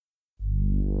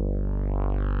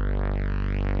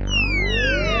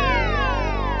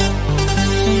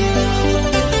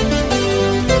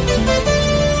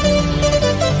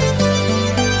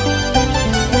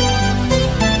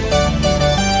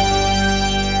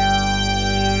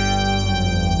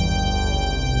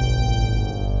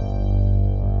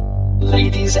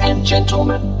Ladies and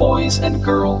gentlemen, boys and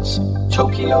girls,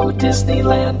 Tokyo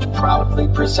Disneyland proudly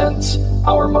presents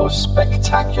our most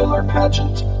spectacular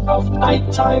pageant of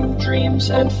nighttime dreams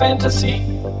and fantasy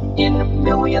in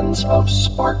millions of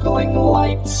sparkling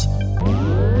lights.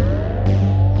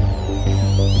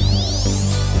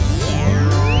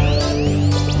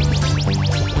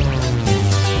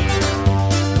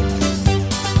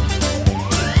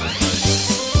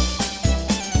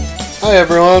 Hi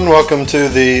everyone, welcome to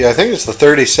I think it's the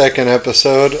 32nd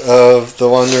episode of the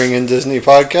Wandering in Disney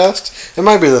podcast. It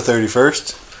might be the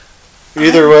 31st.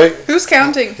 Either way. Who's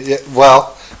counting? Yeah,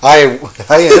 well, I am,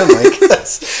 I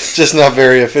guess. Just not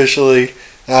very officially.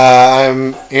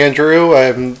 I'm Andrew.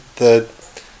 I run the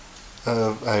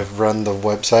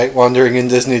website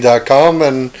wanderingindisney.com,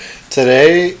 and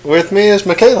today with me is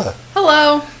Michaela.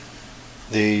 Hello.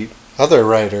 The other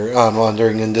writer on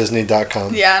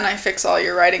wanderingindisney.com. Yeah, and I fix all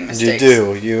your writing mistakes. You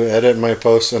do. You edit my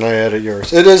posts and I edit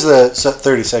yours. It is the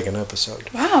 32nd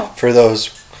episode. Wow. For those,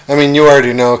 I mean, you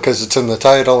already know because it's in the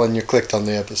title and you clicked on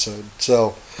the episode.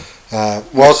 So,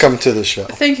 welcome to the show.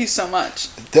 Thank you so much.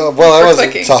 Well, I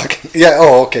wasn't talking. Yeah,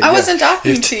 oh, okay. I wasn't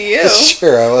talking to you.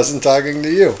 Sure, I wasn't talking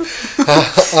to you.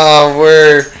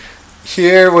 We're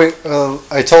here.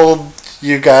 I told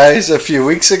you guys a few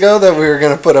weeks ago that we were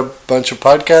going to put a bunch of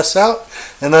podcasts out,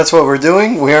 and that's what we're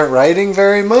doing. We aren't writing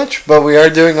very much, but we are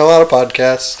doing a lot of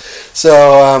podcasts.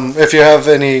 So if you have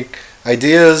any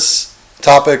ideas,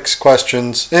 topics,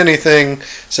 questions, anything,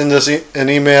 send us an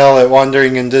email at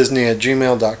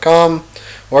wanderingindisney@gmail.com,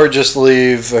 or just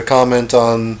leave a comment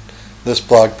on this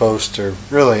blog post, or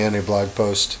really any blog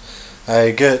post. I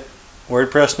get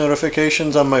WordPress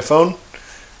notifications on my phone,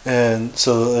 and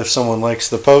so if someone likes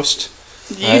the post,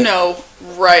 you know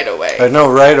right away. I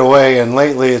know right away, and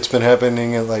lately it's been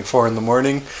happening at like 4 in the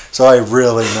morning, so I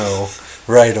really know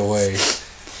right away.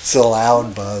 It's a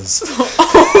loud buzz.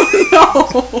 Oh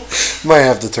no! Might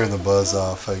have to turn the buzz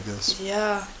off, I guess.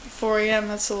 Yeah, 4 a.m.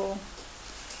 That's a little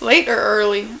late or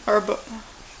early, or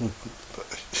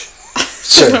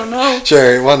Sure. I don't know.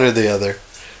 Sure, one or the other.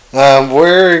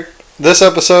 This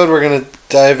episode we're gonna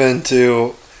dive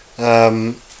into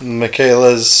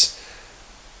Michaela's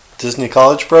Disney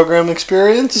college program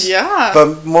experience. Yeah.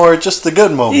 But more just the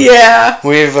good moments. Yeah.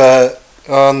 We've,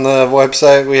 on the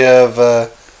website, we have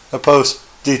a post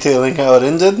detailing how it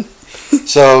ended.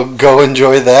 So go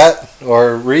enjoy that,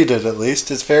 or read it at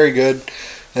least. It's very good.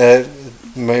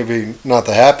 Maybe not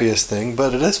the happiest thing,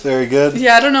 but it is very good.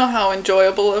 Yeah, I don't know how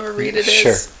enjoyable of a read it is.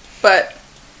 Sure. But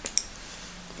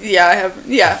yeah,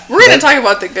 we're going to talk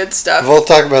about the good stuff. We'll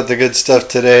talk about the good stuff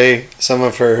today, some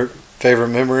of her favorite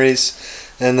memories.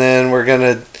 And then we're going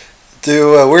to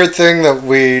do a weird thing that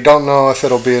we don't know if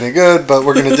it'll be any good, but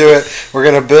we're going to do it. We're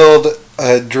going to build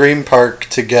a dream park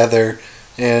together,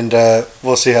 and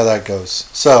we'll see how that goes.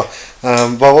 So,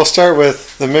 but we'll start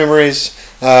with the memories.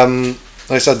 Like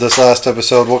I said this last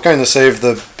episode, we'll kind of save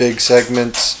the big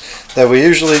segments that we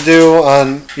usually do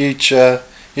on each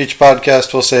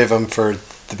podcast. We'll save them for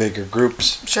the bigger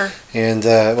groups. Sure. And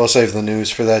we'll save the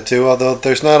news for that too, although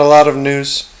there's not a lot of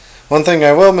news. One thing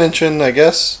I will mention, I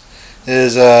guess,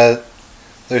 is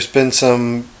there's been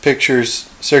some pictures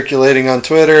circulating on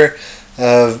Twitter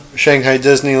of Shanghai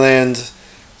Disneyland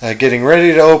getting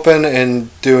ready to open and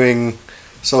doing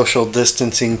social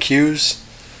distancing queues,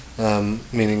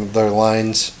 meaning their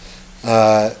lines.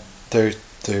 There's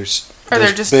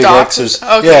just big docks? X's.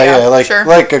 Okay, yeah, like sure.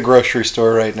 like a grocery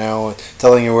store right now,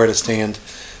 telling you where to stand.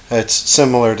 It's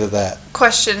similar to that.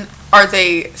 Question, are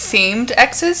they themed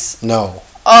X's? No.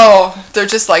 Oh, they're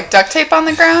just like duct tape on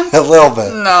the ground? A little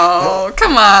bit. No,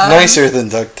 come on. Nicer than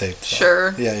duct tape. Though.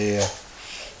 Sure. Yeah.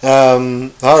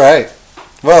 All right.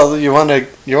 Well, you want to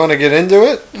get into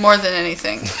it? More than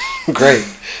anything. Great.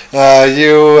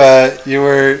 You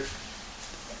were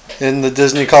in the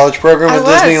Disney College program at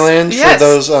Disneyland, yes. For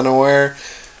those unaware,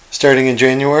 starting in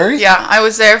January. Yeah, I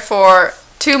was there for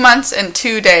 2 months and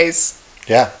 2 days.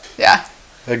 Yeah. Yeah.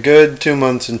 A good 2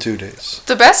 months and 2 days.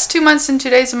 The best 2 months and 2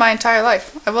 days of my entire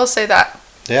life. I will say that.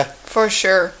 Yeah. For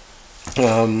sure.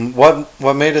 What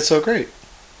made it so great?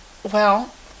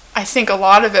 Well, I think a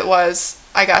lot of it was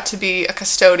I got to be a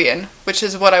custodian, which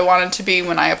is what I wanted to be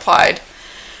when I applied.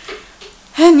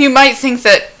 And you might think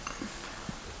that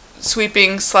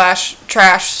sweeping /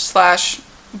 trash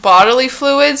 / bodily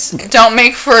fluids don't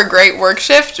make for a great work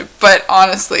shift, but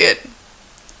honestly it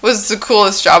was the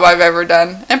coolest job I've ever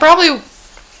done. And probably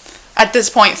at this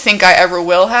point think I ever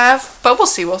will have, but we'll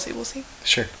see.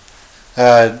 Sure.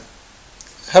 How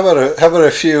about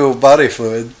a few body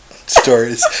fluid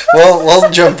stories. Well, we'll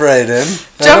jump right in.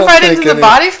 Jump right into the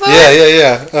body fluid?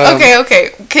 Yeah.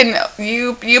 Okay. Can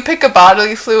you pick a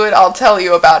bodily fluid? I'll tell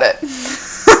you about it.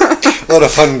 What a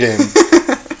fun game.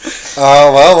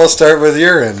 Well, we'll start with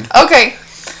urine. Okay.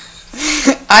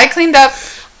 I cleaned up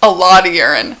a lot of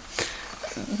urine.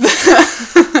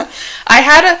 I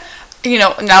had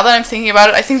now that I'm thinking about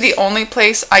it, I think the only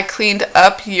place I cleaned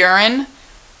up urine,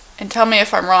 and tell me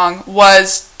if I'm wrong,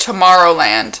 was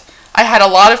Tomorrowland. I had a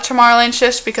lot of Tomorrowland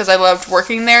shifts because I loved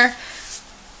working there,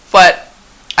 but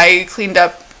I cleaned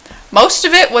up, most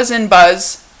of it was in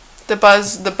Buzz. The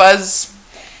Buzz,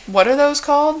 what are those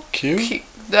called? Queue?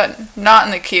 Not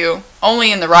in the queue,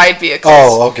 only in the ride vehicles.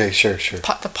 Oh, okay, sure.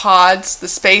 The pods, the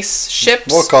space ships.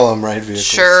 We'll call them ride vehicles.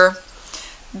 Sure.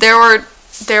 There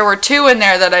were 2 in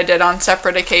there that I did on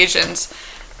separate occasions.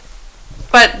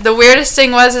 But the weirdest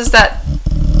thing is that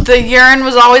the urine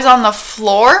was always on the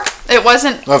floor. It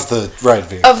wasn't of the ride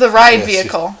vehicle. Of the ride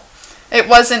vehicle. It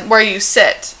wasn't where you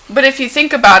sit. But if you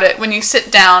think about it, when you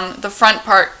sit down, the front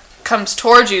part comes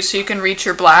towards you so you can reach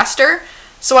your blaster.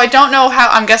 So I don't know how,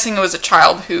 I'm guessing it was a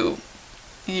child who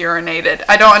urinated.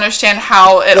 I don't understand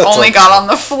how it only got on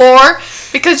the floor,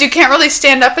 because you can't really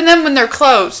stand up in them when they're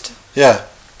closed. Yeah.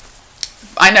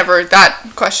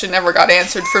 That question never got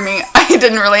answered for me. I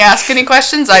didn't really ask any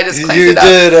questions. I just cleaned it up. You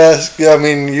did ask,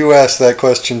 you asked that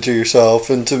question to yourself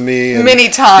and to me. And, many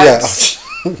times.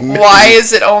 Yeah. Why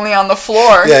is it only on the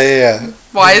floor? Yeah.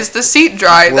 Why is the seat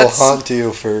dry? Will haunt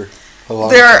you for a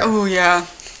long time. Oh yeah.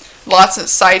 Lots of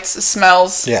sights,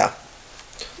 smells. Yeah.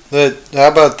 How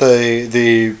about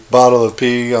the bottle of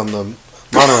pee on the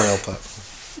monorail platform?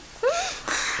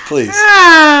 Please.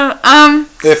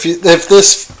 If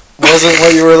this wasn't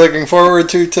what you were looking forward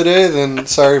to today, then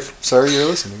sorry you're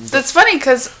listening. That's funny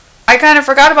because I kind of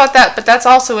forgot about that, but that's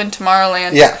also in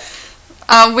Tomorrowland. Yeah.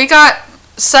 We got,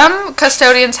 some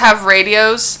custodians have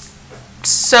radios,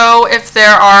 so if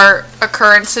there are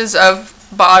occurrences of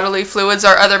bodily fluids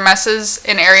or other messes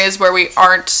in areas where we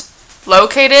aren't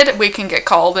located, we can get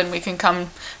called and we can come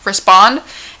respond.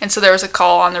 And so there was a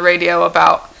call on the radio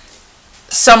about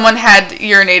someone had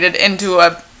urinated into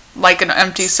an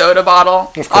empty soda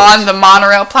bottle on the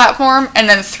monorail platform and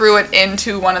then threw it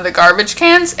into one of the garbage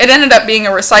cans. It ended up being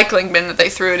a recycling bin that they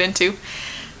threw it into.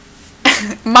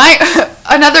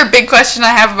 Another big question I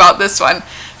have about this one,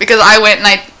 because I went and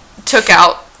I took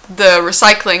out the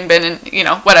recycling bin and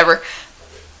whatever.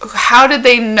 How did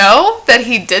they know that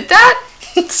he did that?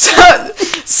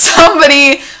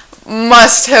 Somebody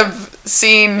must have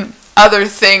seen other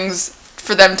things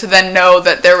for them to then know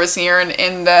that there was urine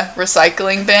in the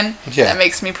recycling bin. Yeah. That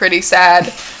makes me pretty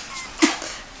sad.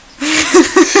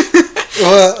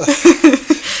 Well.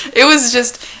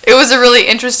 It was a really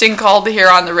interesting call to hear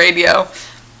on the radio.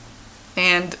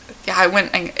 And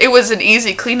yeah, it was an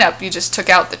easy cleanup. You just took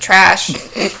out the trash.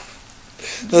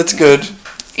 That's good.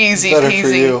 Easy Better peasy. For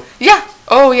you. Yeah.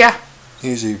 Oh yeah.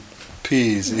 Easy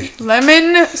peasy.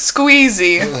 Lemon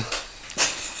squeezy.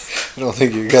 I don't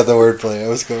think you got the wordplay I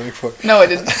was going for. No, I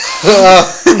didn't.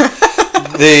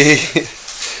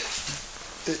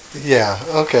 Yeah,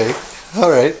 okay. All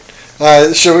right.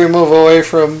 Should we move away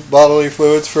from bodily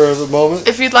fluids for the moment?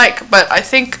 If you'd like, but I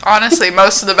think, honestly,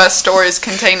 most of the best stories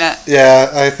contain it.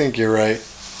 Yeah, I think you're right.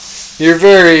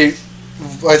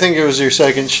 I think it was your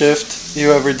second shift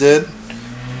you ever did.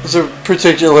 It was a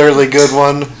particularly good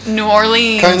one. New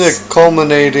Orleans. Kind of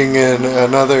culminating in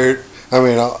another,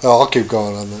 I'll keep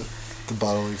going on the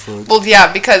bodily fluids. Well,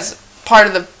 yeah, because part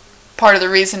of the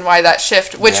reason why that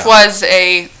shift, which was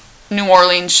a New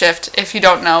Orleans shift, if you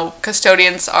don't know,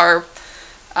 custodians are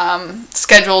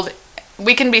scheduled.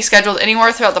 We can be scheduled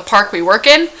anywhere throughout the park we work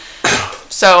in.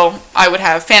 So I would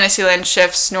have Fantasyland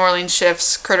shifts, New Orleans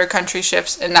shifts, Critter Country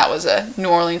shifts, and that was a New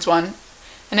Orleans one.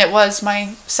 And it was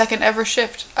my second ever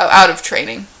shift out of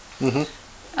training. Mm-hmm.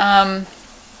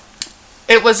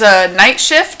 It was a night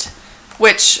shift,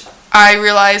 which I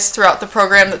realized throughout the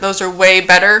program that those are way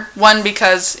better. One,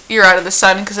 because you're out of the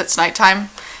sun because it's nighttime.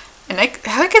 And it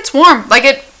gets warm.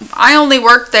 I only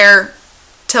worked there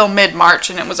till mid-March,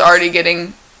 and it was already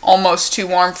getting almost too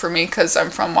warm for me because I'm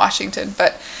from Washington.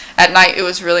 But at night, it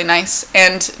was really nice.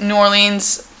 And New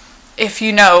Orleans, if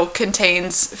you know,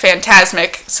 contains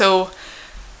Fantasmic. So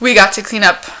we got to clean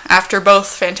up after both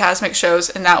Fantasmic shows,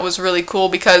 and that was really cool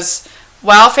because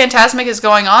while Fantasmic is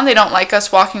going on, they don't like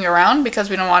us walking around because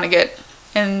we don't want to get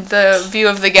in the view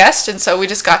of the guest. And so we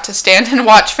just got to stand and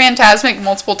watch Fantasmic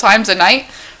multiple times a night,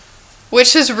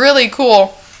 which is really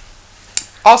cool.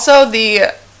 Also,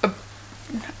 the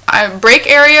break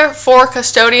area for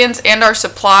custodians and our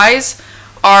supplies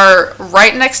are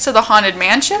right next to the Haunted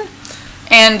Mansion.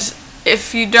 And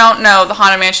if you don't know, the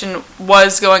Haunted Mansion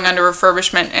was going under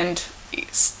refurbishment and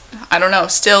I don't know,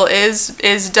 still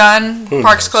is done. Who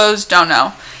Park's knows? closed, don't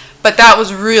know. But that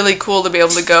was really cool to be able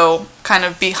to go kind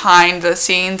of behind the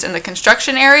scenes in the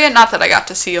construction area. Not that I got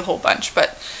to see a whole bunch,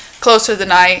 but closer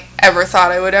than I ever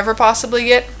thought I would ever possibly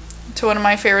get to one of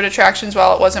my favorite attractions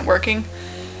while it wasn't working.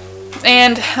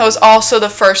 And it was also the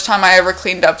first time I ever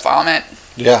cleaned up vomit.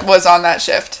 Yeah. Was on that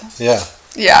shift. Yeah.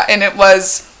 Yeah, and it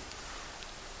was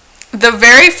the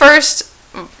very first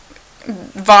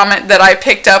vomit that I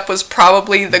picked up was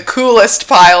probably the coolest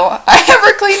pile I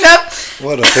ever cleaned up.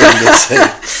 What a thing to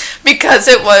say. Because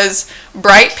it was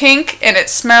bright pink and it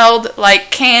smelled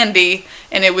like candy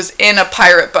and it was in a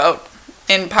pirate boat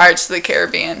in Pirates of the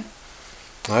Caribbean.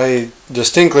 I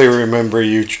distinctly remember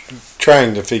you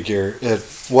trying to figure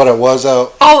what it was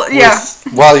out. Oh, yeah.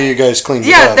 While you guys cleaned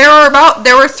it up. Yeah,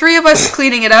 there were 3 of us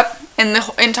cleaning it up, and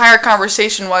the entire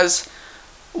conversation was,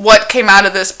 what came out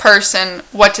of this person?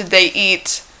 What did they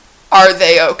eat? Are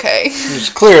they okay? It's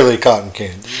clearly cotton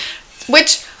candy.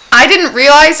 Which I didn't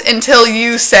realize until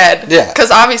you said. Yeah. Because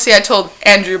obviously I told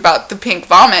Andrew about the pink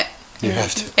vomit. You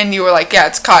have to. And you were like, yeah,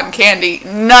 it's cotton candy.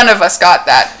 None of us got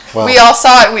that. Wow. We all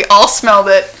saw it. We all smelled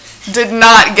it. Did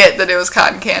not get that it was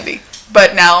cotton candy.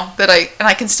 But now that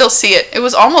I can still see it. It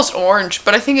was almost orange,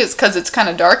 but I think it's because it's kind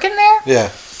of dark in there. Yeah.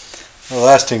 A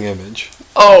lasting image.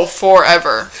 Oh,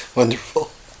 forever. Wonderful.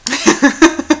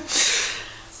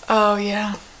 Oh,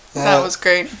 yeah. That was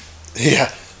great.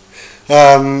 Yeah.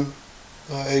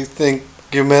 I think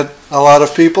you met a lot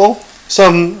of people.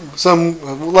 Some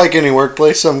like any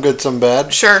workplace, some good, some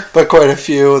bad. Sure. But quite a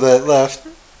few that left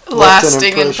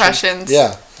Lasting an impressions.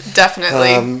 Yeah.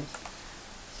 Definitely.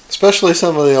 Especially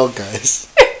some of the old guys.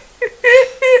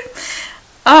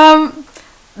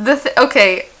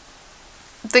 Okay.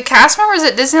 The cast members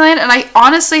at Disneyland, and I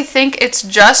honestly think it's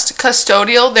just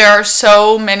custodial. There are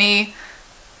so many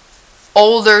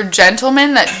older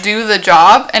gentlemen that do the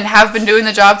job and have been doing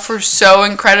the job for so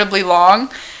incredibly long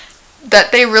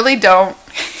that they really don't,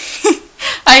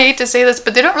 I hate to say this,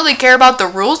 but they don't really care about the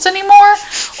rules anymore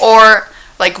or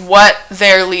like what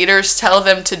their leaders tell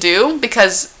them to do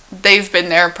because they've been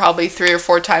there probably 3 or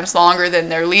 4 times longer than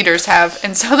their leaders have,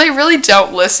 and so they really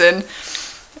don't listen.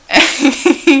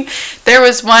 There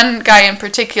was one guy in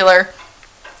particular,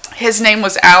 his name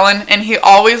was Alan, and he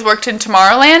always worked in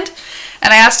Tomorrowland,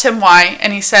 and I asked him why,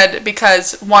 and he said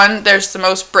because 1, there's the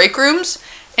most break rooms,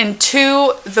 and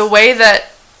 2, the way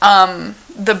that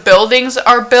the buildings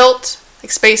are built,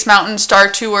 like Space Mountain, Star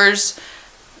Tours,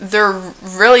 they're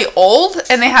really old,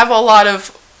 and they have a lot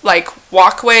of like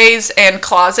walkways and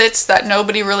closets that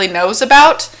nobody really knows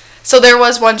about. So there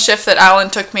was one shift that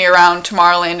Alan took me around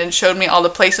Tomorrowland and showed me all the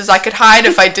places I could hide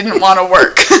if I didn't want to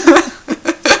work.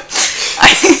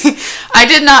 I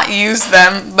did not use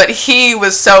them, but he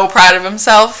was so proud of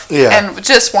himself and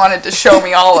just wanted to show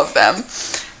me all of them.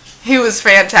 He was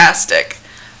fantastic.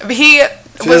 He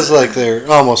feels like they're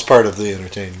almost part of the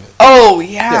entertainment. Oh,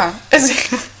 yeah.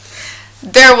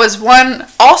 There was one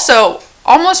also,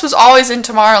 almost was always in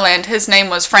Tomorrowland. His name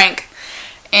was Frank.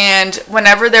 And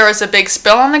whenever there was a big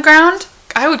spill on the ground,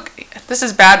 this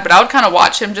is bad, but I would kind of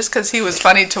watch him just because he was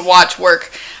funny to watch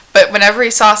work. But whenever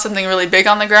he saw something really big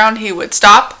on the ground, he would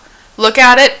stop, look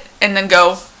at it, and then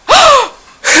go, oh,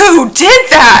 who did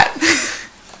that?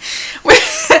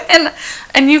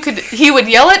 and he would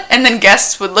yell it, and then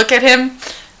guests would look at him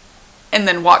and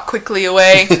then walk quickly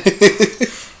away.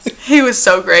 He was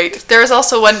so great. There was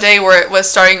also one day where it was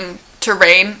starting to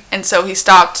rain, and so he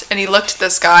stopped and he looked at the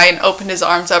sky and opened his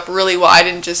arms up really wide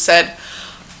and just said,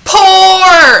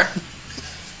 "Pour!"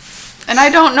 And I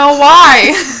don't know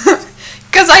why.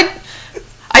 Because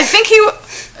I think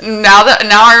now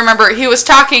I remember he was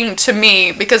talking to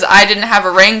me because I didn't have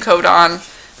a raincoat on,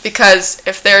 because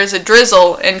if there's a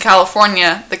drizzle in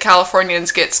California, the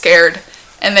Californians get scared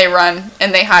and they run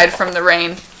and they hide from the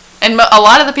rain. And a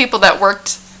lot of the people that work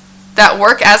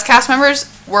as cast members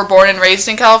were born and raised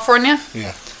in California.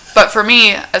 Yeah. But for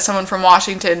me, as someone from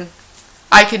Washington,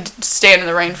 I could stand in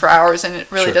the rain for hours and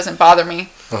it really doesn't bother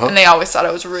me. Uh-huh. And they always thought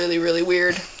I was really, really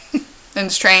weird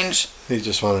and strange. He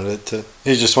just wanted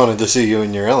to see you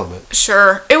in your element.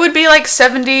 Sure. It would be like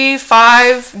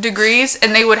 75 degrees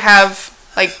and they would have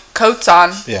like coats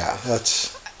on. Yeah,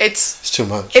 it's too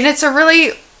much. And it's a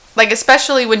really, like,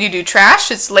 especially when you do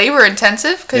trash, it's labor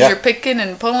intensive because you're picking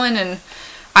and pulling, and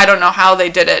I don't know how they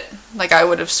did it. Like, I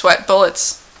would have sweat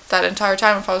bullets that entire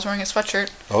time if I was wearing a sweatshirt.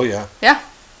 Oh, yeah. Yeah.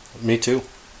 Me too.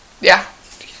 Yeah.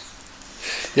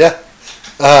 Yeah.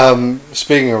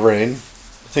 Speaking of rain,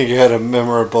 I think you had a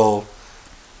memorable,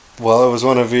 well, it was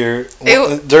one of your,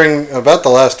 during about the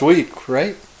last week,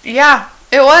 right? Yeah.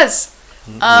 It was.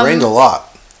 It rained a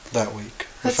lot that week,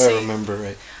 if I see. remember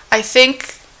right. I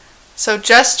think, so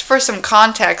just for some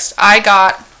context,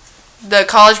 the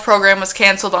college program was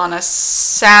canceled on a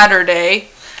Saturday,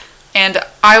 and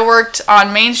I worked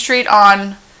on Main Street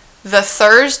on the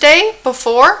Thursday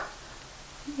before.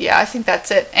 Yeah, I think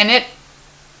that's it. And it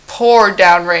poured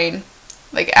down rain.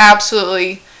 Like,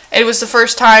 absolutely. It was the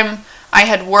first time I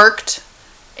had worked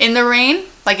in the rain,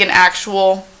 like in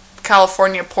actual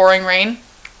California pouring rain.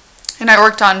 And I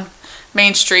worked on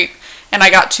Main Street, and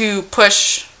I got to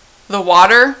push the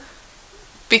water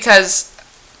because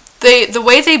the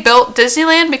way they built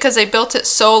Disneyland, because they built it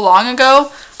so long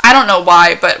ago, I don't know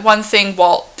why, but one thing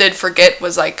Walt did forget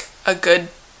was like a good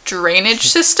drainage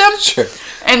system. Sure.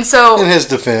 And so, in his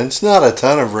defense, not a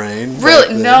ton of rain.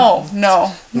 Really, no,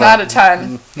 not a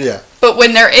ton. Yeah. But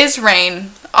when there is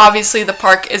rain, obviously the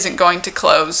park isn't going to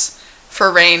close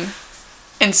for rain.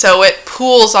 And so it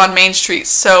pools on Main Street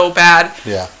so bad.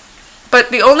 Yeah.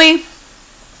 But the only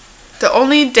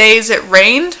days it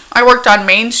rained, I worked on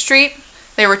Main Street.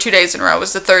 They were 2 days in a row. It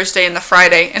was the Thursday and the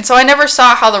Friday. And so I never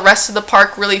saw how the rest of the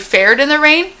park really fared in the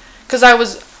rain because I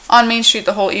was on Main Street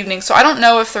the whole evening. So I don't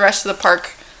know if the rest of the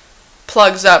park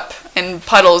plugs up and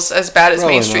puddles as bad as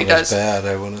Probably Main Street not does. As bad,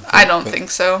 I wouldn't think, I don't think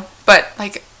so. But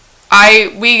like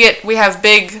we have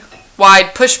big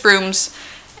wide push brooms,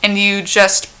 and you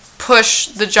just push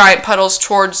the giant puddles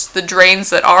towards the drains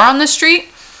that are on the street,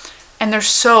 and they're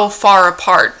so far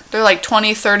apart. They're like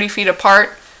 20, 30 feet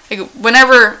apart. Like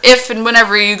if and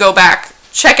whenever you go back,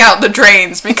 check out the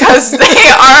drains because they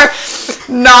are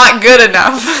not good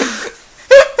enough.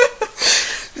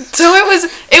 So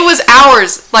it was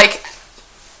hours, like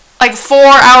 4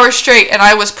 hours straight, and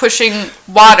I was pushing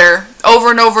water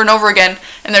over and over and over again.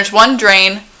 And there's one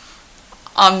drain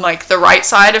on like the right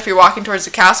side if you're walking towards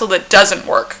the castle that doesn't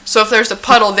work. So if there's a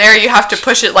puddle there, you have to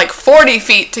push it like 40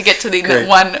 feet to get to the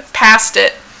one past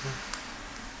it.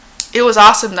 It was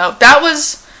awesome though.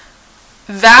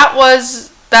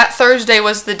 That Thursday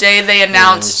was the day they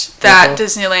announced that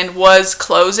Disneyland was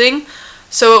closing.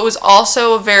 So it was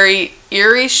also a very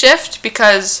eerie shift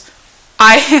because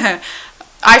I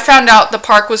found out the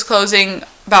park was closing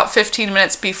about 15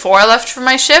 minutes before I left for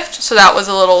my shift. So that was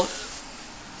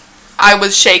I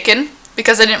was shaken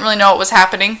because I didn't really know what was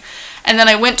happening. And then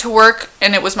I went to work,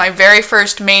 and it was my very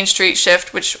first Main Street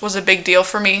shift, which was a big deal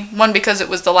for me. One, because it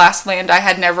was the last land I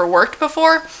had never worked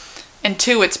before. And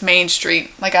two, it's Main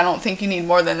Street. Like, I don't think you need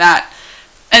more than that.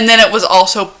 And then it was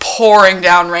also pouring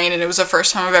down rain, and it was the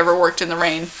first time I've ever worked in the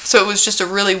rain. So it was just a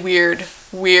really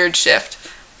weird shift.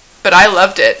 But I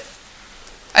loved it.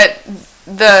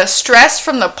 The stress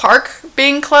from the park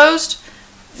being closed,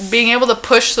 being able to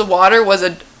push the water was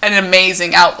an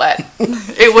amazing outlet.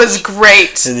 It was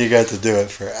great. And you got to do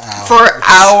it for hours. For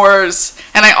hours.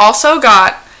 And I also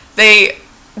got,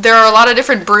 there are a lot of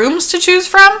different brooms to choose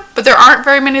from, but there aren't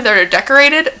very many that are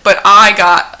decorated, but I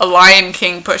got a Lion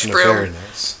King push broom. Very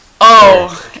nice.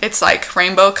 Oh, it's like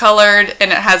rainbow colored,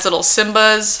 and it has little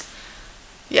Simbas.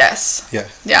 Yes. Yeah.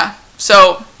 Yeah.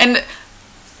 So, and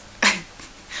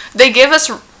they give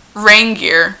us rain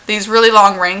gear, these really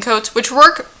long raincoats, which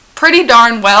work pretty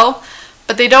darn well,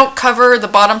 but they don't cover the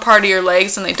bottom part of your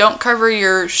legs, and they don't cover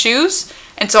your shoes,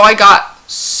 and so I got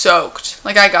soaked.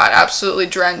 Like, I got absolutely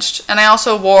drenched. And I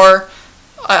also wore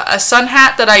a sun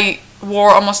hat that I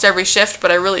wore almost every shift,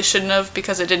 but I really shouldn't have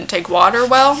because it didn't take water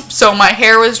well. So my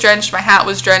hair was drenched, my hat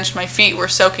was drenched, my feet were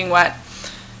soaking wet.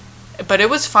 But it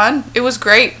was fun. It was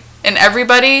great. And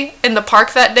everybody in the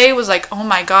park that day was like, oh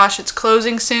my gosh, it's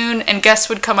closing soon. And guests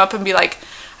would come up and be like,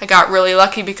 I got really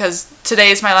lucky because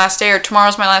today is my last day or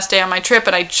tomorrow's my last day on my trip,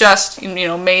 and I just,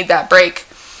 made that break.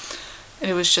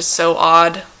 And it was just so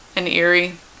odd and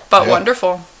eerie, but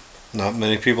wonderful. Not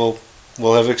many people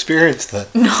will have experienced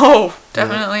that. No,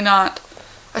 definitely not.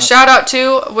 A shout out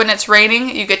to when it's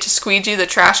raining, you get to squeegee the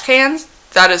trash cans.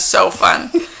 That is so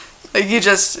fun. Like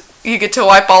you get to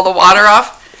wipe all the water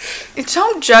off.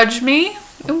 Don't judge me.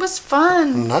 It was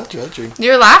fun. I'm not judging.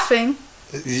 You're laughing.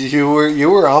 You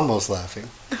were almost laughing.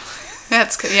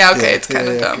 That's good. Yeah, okay, it's kind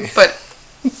of dumb, but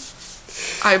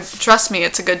trust me,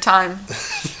 it's a good time.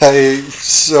 I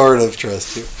sort of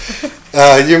trust you.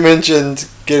 You mentioned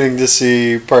getting to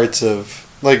see parts of,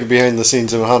 like, behind the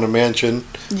scenes of Haunted Mansion.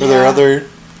 Were there other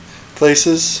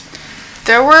places?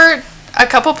 There were a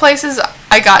couple places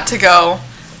I got to go.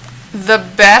 The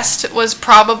best was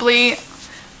probably,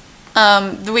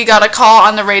 we got a call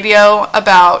on the radio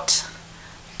about...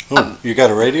 you got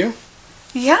a radio?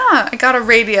 Yeah, I got a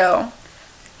radio.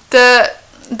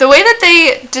 The way that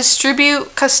they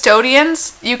distribute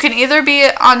custodians, you can either be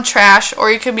on trash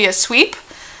or you can be a sweep.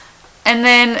 And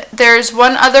then there's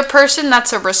one other person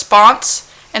that's a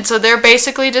response. And so they're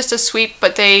basically just a sweep,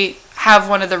 but they have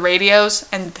one of the radios.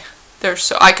 And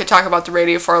I could talk about the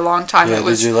radio for a long time. Yeah,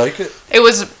 did you like it? It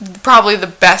was probably the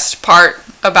best part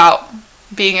about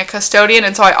being a custodian.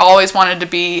 And so I always wanted to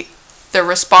be the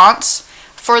response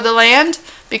for the land.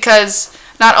 Because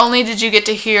not only did you get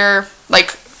to hear,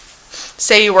 like,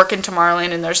 say you work in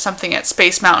Tomorrowland and there's something at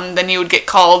Space Mountain, then you would get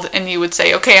called and you would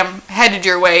say, okay, I'm headed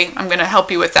your way. I'm going to help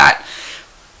you with that.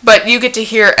 But you get to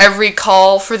hear every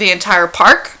call for the entire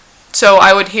park. So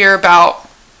I would hear about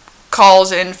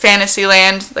calls in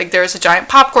Fantasyland, like there's a giant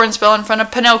popcorn spill in front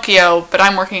of Pinocchio, but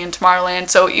I'm working in Tomorrowland.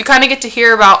 So you kind of get to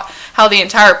hear about how the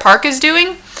entire park is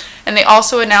doing. And they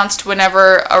also announced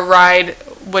whenever a ride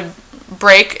would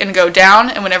break and go down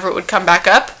and whenever it would come back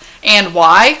up and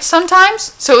why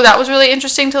sometimes. So that was really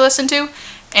interesting to listen to.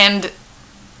 And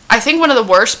I think one of the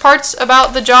worst parts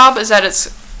about the job is that it's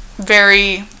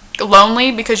very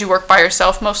lonely because you work by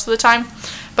yourself most of the time.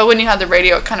 But when you had the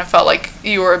radio, it kind of felt like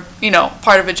you were,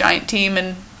 part of a giant team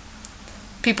and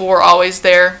people were always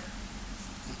there.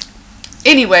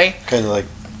 Anyway. Kind of like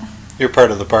you're part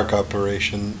of the park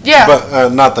operation. Yeah.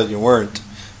 But not that you weren't,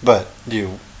 but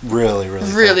you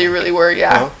really were,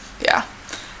 yeah. Uh-huh. Yeah.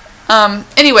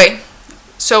 Anyway,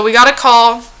 so we got a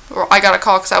call, or I got a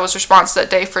call because I was responsible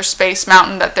that day for Space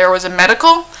Mountain that there was a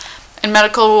medical, and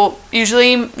medical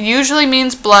usually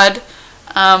means blood,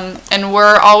 and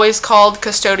we're always called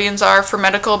custodians are for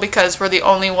medical because we're the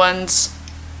only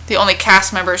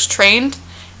cast members trained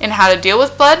in how to deal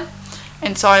with blood.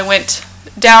 And so I went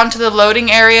down to the loading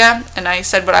area and I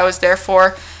said what I was there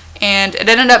for, and it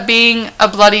ended up being a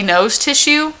bloody nose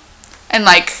tissue, and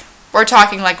we're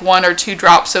talking 1 or 2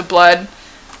 drops of blood.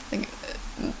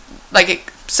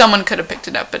 Someone could have picked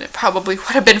it up and it probably would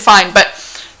have been fine, but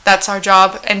that's our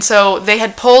job. And so they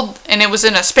had pulled, and it was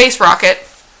in a space rocket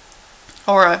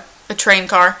or a train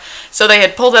car. So they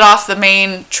had pulled it off the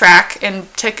main track and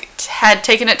had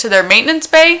taken it to their maintenance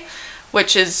bay,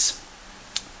 which is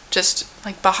just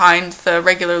behind the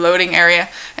regular loading area.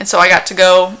 And so I got to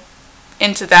go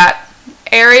into that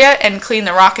area and clean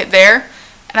the rocket there.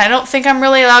 And I don't think I'm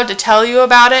really allowed to tell you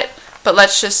about it, but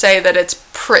let's just say that it's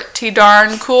pretty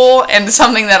darn cool and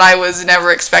something that I was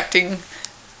never expecting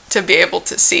to be able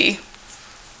to see.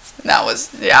 And that was,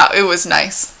 it was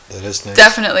nice. That is nice.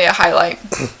 Definitely a highlight.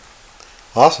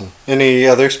 Awesome. Any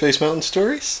other Space Mountain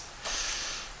stories?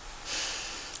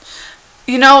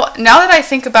 Now that I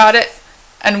think about it,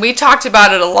 and we talked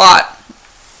about it a lot,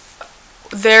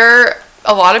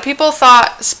 a lot of people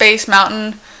thought Space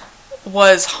Mountain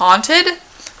was haunted.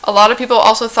 A lot of people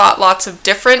also thought lots of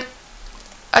different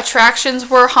attractions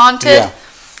were haunted. Yeah.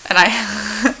 And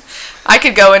I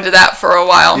could go into that for a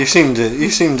while. You seem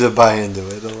to buy into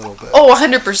it a little bit. Oh,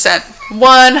 100%.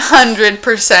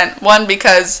 100%. One,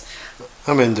 because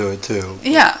I'm into it too.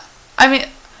 Yeah. I mean,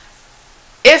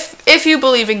 if you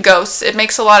believe in ghosts, it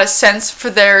makes a lot of sense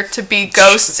for there to be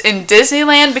ghosts in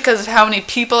Disneyland because of how many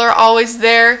people are always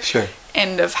there. Sure.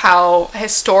 And of how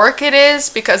historic it is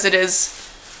because it is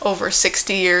over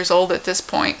 60 years old at this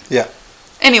point. Yeah.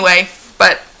 Anyway,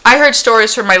 but I heard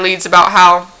stories from my leads about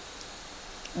how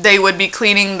they would be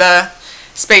cleaning the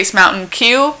Space Mountain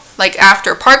queue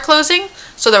after park closing,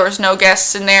 so there was no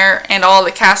guests in there and all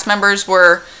the cast members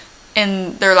were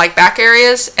in their back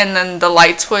areas, and then the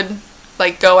lights would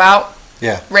go out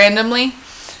randomly,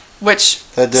 which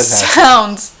that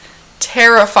sounds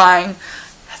terrifying.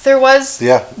 There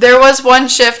was one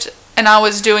shift and I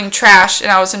was doing trash and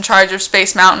I was in charge of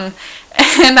Space Mountain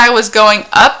and I was going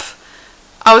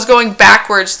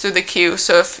backwards through the queue.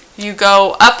 So if you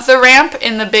go up the ramp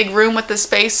in the big room with the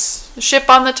spaceship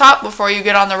on the top before you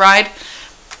get on the ride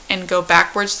and go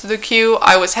backwards through the queue,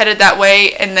 I was headed that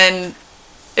way, and then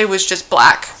it was just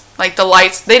black. The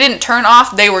lights, they didn't turn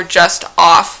off, they were just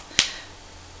off.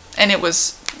 And it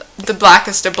was the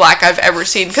blackest of black I've ever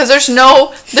seen because there's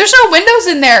no windows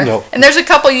in there. No. And there's a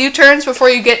couple U-turns before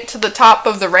you get to the top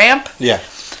of the ramp. Yeah.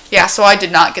 Yeah, so I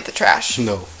did not get the trash.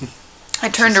 No. I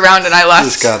turned around and I left.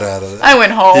 Just got out of there. I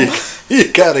went home.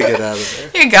 You gotta get out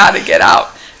of there. You gotta get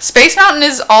out. Space Mountain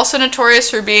is also notorious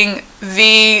for being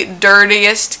the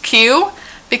dirtiest queue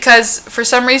because for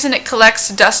some reason it collects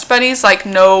dust bunnies like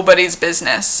nobody's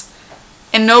business.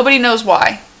 And nobody knows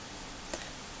why.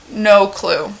 No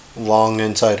clue. Long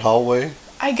inside hallway?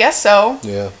 I guess so.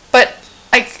 Yeah. But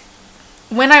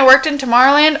when I worked in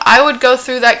Tomorrowland, I would go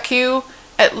through that queue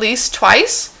at least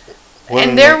twice.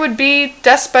 And there would be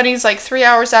dust bunnies 3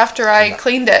 hours after I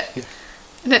cleaned it. Yeah.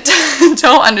 And it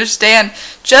don't understand.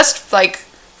 Just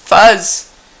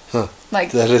fuzz. Huh.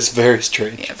 That is very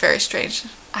strange. Yeah, very strange.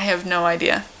 I have no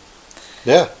idea.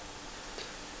 Yeah.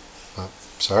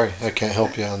 Sorry, I can't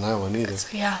help you on that one either.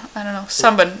 Yeah, I don't know.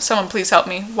 Someone please help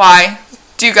me. Why?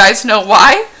 Do you guys know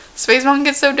why Space Mountain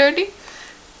gets so dirty?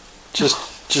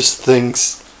 Just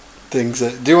things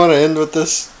that... Do you want to end with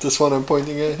this one I'm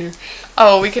pointing at here?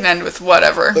 Oh, we can end with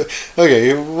whatever.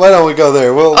 Okay, why don't we go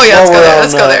there?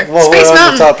 Let's go there. Space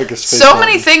Mountain. The topic of Space so Mountain.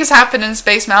 many things happen in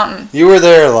Space Mountain. You were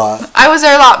there a lot. I was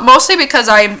there a lot, mostly because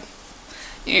I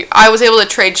was able to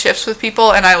trade shifts with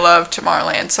people, and I love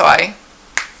Tomorrowland, so I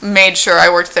made sure I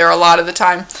worked there a lot of the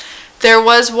time. There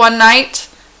was one night,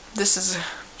 this is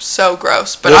so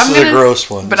gross, but this is a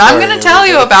gross one. But I'm going to tell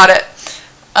you about it.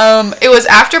 It was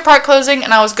after park closing,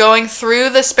 and I was going through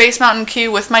the Space Mountain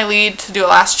queue with my lead to do a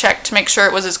last check to make sure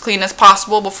it was as clean as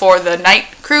possible before the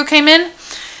night crew came in.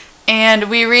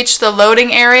 And we reached the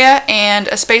loading area, and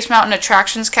a Space Mountain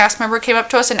Attractions cast member came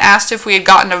up to us and asked if we had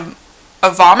gotten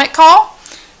a vomit call.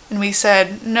 And we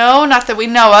said, no, not that we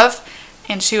know of.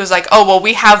 And she was like, oh, well,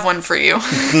 we have one for you.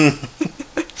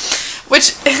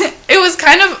 Which, it was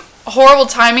kind of horrible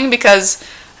timing because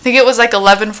I think it was like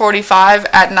 11:45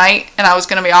 at night and I was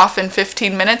going to be off in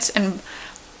 15 minutes. And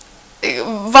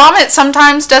vomit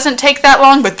sometimes doesn't take that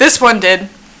long, but this one did.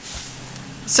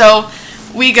 So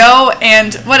we go,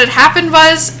 and what had happened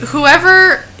was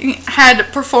whoever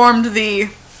had performed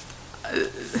the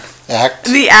act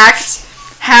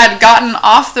had gotten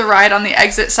off the ride on the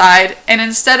exit side, and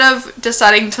instead of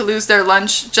deciding to lose their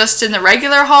lunch just in the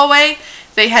regular hallway,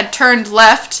 they had turned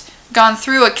left, gone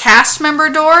through a cast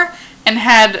member door, and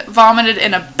had vomited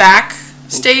in a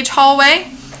backstage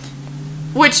hallway.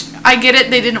 Which, I get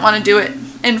it, they didn't want to do it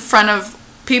in front of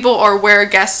people or where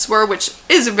guests were, which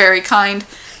is very kind.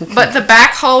 But the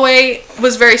back hallway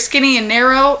was very skinny and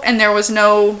narrow, and there was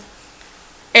no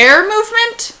air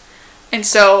movement. And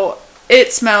so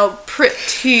it smelled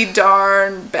pretty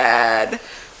darn bad.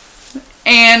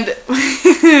 And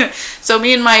so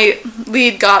me and my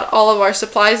lead got all of our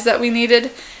supplies that we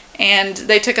needed, and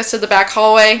they took us to the back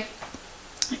hallway.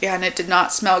 Yeah, and it did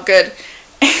not smell good.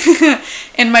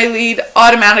 And my lead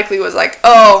automatically was like,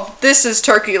 oh, this is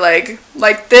turkey leg.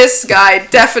 Like, this guy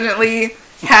definitely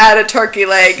had a turkey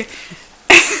leg.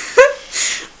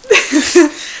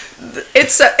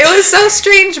 It was so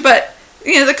strange, but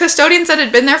you know, the custodians that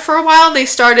had been there for a while, they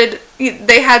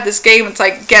had this game. It's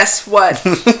like, guess what?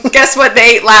 Guess what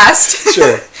they ate last?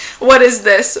 Sure. What is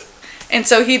this? And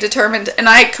so he determined, and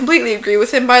I completely agree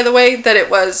with him, by the way, that it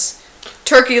was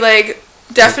turkey leg,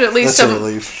 definitely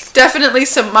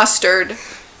some mustard.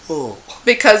 Oh.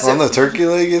 Because on the turkey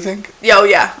leg, you think? Oh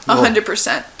yeah,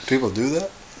 100%. People do that?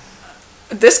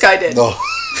 This guy did. No.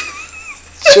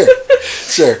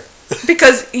 Sure.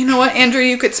 Because, you know what, Andrew,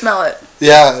 you could smell it.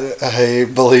 Yeah, I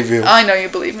believe you. I know you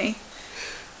believe me.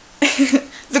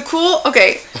 The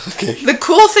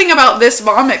cool thing about this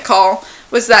vomit call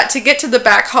was that to get to the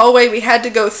back hallway, we had to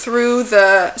go through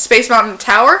the Space Mountain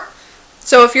Tower.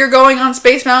 So if you're going on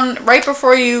Space Mountain, right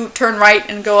before you turn right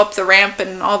and go up the ramp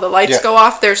and all the lights go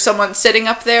off, there's someone sitting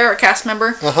up there, a cast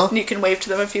member, and you can wave to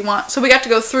them if you want. So we got to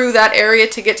go through that area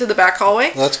to get to the back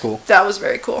hallway. That's cool. That was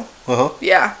very cool.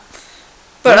 Yeah. Nice.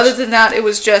 But other than that, it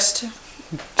was just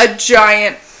a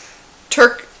giant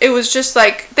it was just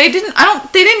like, they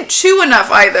didn't chew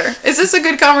enough either. Is this a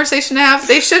good conversation to have?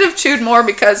 They should have chewed more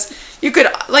because you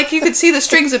could see the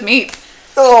strings of meat.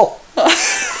 Oh.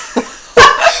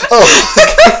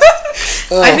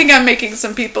 I think I'm making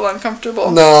some people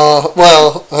uncomfortable. No,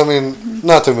 well, I mean,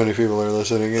 not too many people are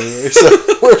listening anyway, so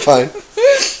we're fine.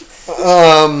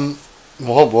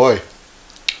 Oh boy.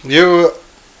 You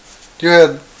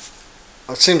had,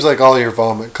 it seems like all your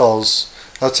vomit calls,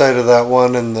 outside of that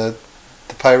one and the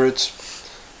Pirates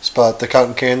spot, the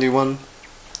cotton candy one,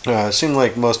 it seemed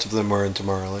like most of them were in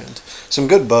Tomorrowland. Some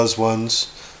good Buzz ones,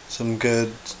 some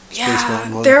good Space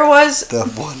Mountain ones. There was the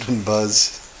one in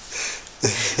Buzz.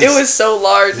 It was so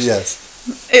large. Yes.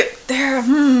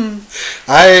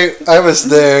 I was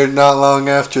there not long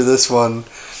after this one,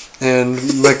 and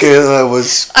Michaela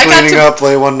was cleaning up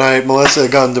late one night. Melissa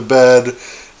had gone to bed,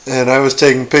 and I was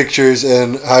taking pictures,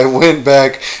 and I went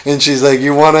back, and she's like,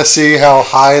 you want to see how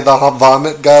high the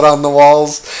vomit got on the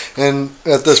walls? And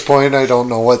at this point, I don't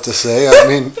know what to say. I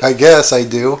mean, I guess I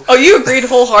do. Oh, you agreed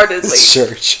wholeheartedly.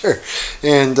 Sure.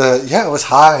 And, it was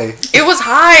high. It was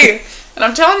high. And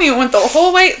I'm telling you, it went the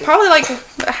whole way, probably like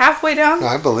halfway down.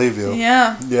 I believe you.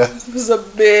 Yeah. Yeah. It was a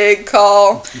big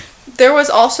call. There was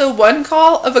also one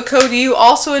call of a Code U,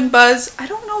 also in Buzz. I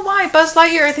don't know why. Buzz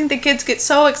Lightyear, I think the kids get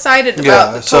so excited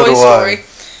about the Toy Story.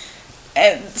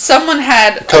 And someone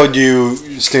had... Code U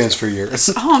stands for years.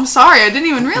 Oh, I'm sorry. I didn't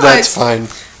even realize. That's fine.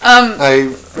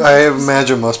 I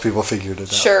imagine most people figured it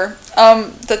out. Sure.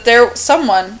 That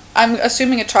someone, I'm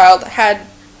assuming a child, had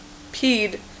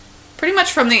peed pretty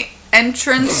much from the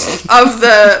entrance of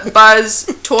the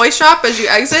Buzz toy shop as you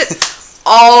exit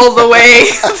all the way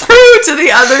through to the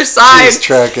other side. She's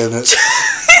tracking it.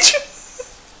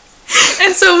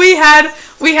 And so we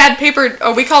had paper,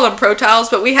 or we call them pro towels,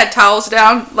 but we had towels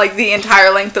down like the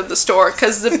entire length of the store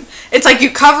because it's like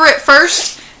you cover it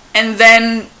first and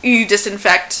then you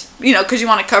disinfect, because you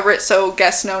want to cover it so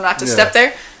guests know not to step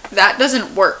there. That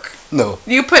doesn't work. No.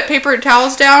 You put paper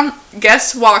towels down,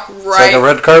 guests walk right. It's like a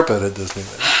red carpet at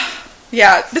Disneyland.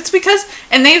 Yeah, it's because,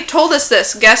 and they've told us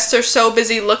this, guests are so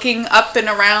busy looking up and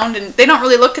around and they don't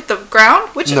really look at the ground,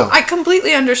 which I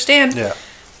completely understand. Yeah.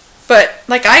 But,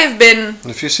 like, I have been...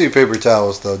 If you see paper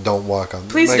towels, though, don't walk on them.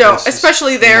 Please don't,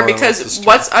 especially there, because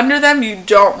what's under them you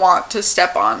don't want to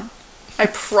step on. I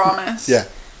promise. Yeah.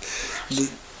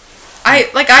 I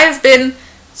have been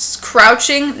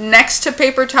crouching next to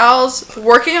paper towels,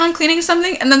 working on cleaning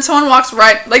something, and then someone walks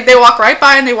they walk right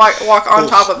by and they walk on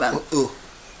top of them.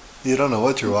 You don't know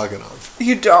what you're walking on.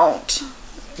 You don't.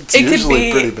 It's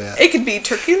usually pretty bad. It could be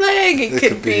turkey leg. It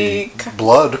could be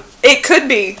blood. It could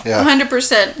be. Yeah.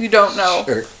 100%. You don't know.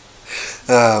 Sure.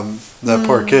 That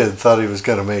poor kid thought he was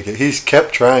going to make it. He's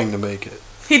kept trying to make it.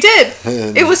 He did.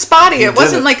 It was spotty. It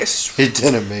wasn't like a... He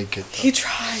didn't make it. He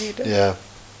tried. Yeah.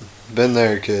 Been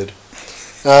there, kid.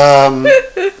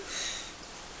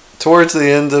 Towards the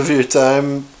end of your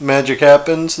time, Magic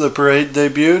Happens, the parade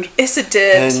debuted. Yes, it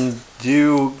did. And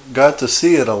you got to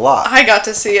see it a lot. I got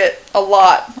to see it a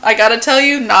lot. I got to tell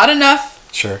you, not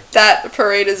enough. Sure. That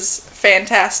parade is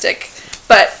fantastic.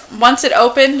 But once it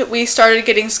opened, we started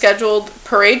getting scheduled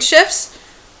parade shifts,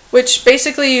 which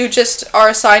basically you just are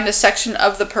assigned a section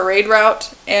of the parade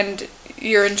route, and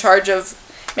you're in charge of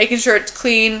making sure it's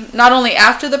clean, not only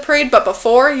after the parade, but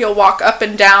before. You'll walk up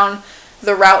and down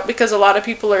the route because a lot of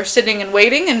people are sitting and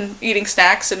waiting and eating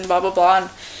snacks and blah, blah, blah. And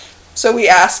so we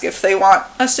ask if they want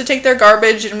us to take their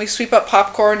garbage, and we sweep up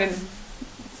popcorn, and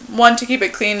one, to keep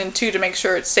it clean, and two, to make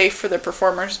sure it's safe for the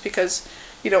performers because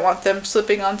you don't want them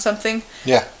slipping on something.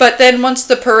 Yeah. But then once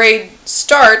the parade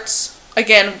starts,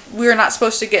 again, we're not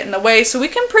supposed to get in the way, so we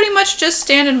can pretty much just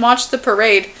stand and watch the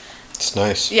parade. It's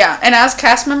nice. Yeah, and as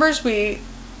cast members,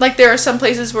 there are some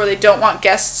places where they don't want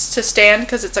guests to stand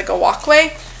because it's like a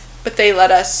walkway, but they let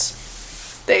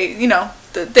us, they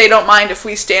don't mind if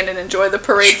we stand and enjoy the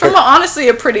parade from honestly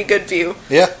a pretty good view.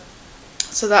 Yeah.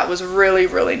 So that was really,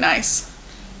 really nice.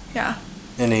 Yeah.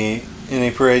 Any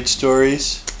parade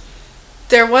stories?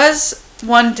 There was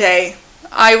one day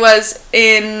I was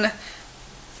in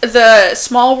the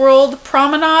Small World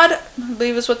Promenade, I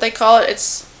believe is what they call it.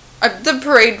 It's the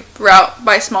parade route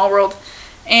by Small World,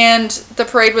 and the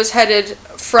parade was headed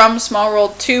from Small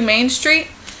World to Main Street,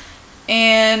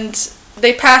 and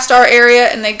they passed our area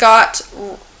and they got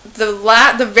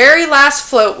the very last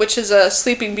float, which is a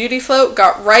Sleeping Beauty float,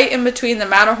 got right in between the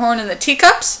Matterhorn and the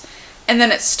teacups, and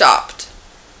then it stopped.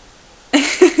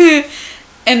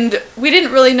 And we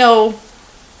didn't really know,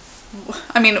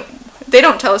 I mean, they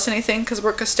don't tell us anything because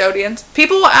we're custodians.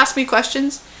 People will ask me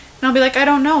questions, and I'll be like, I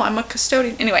don't know, I'm a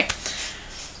custodian. Anyway,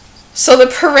 so the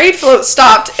parade float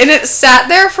stopped, and it sat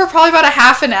there for probably about a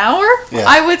half an hour,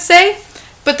 I would say.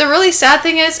 But the really sad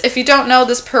thing is, if you don't know,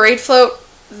 this parade float,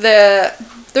 they're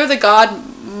the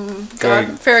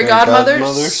fairy godmothers.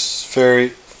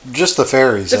 Just the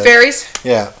fairies. The fairies?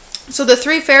 Yeah. So the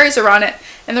 3 fairies are on it,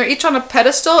 and they're each on a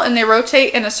pedestal, and they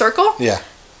rotate in a circle. Yeah.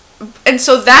 And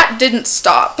so that didn't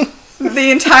stop.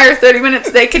 The entire 30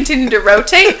 minutes, they continue to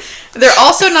rotate. They're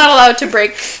also not allowed to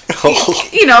break.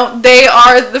 They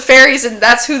are the fairies, and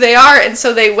that's who they are. And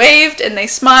so they waved, and they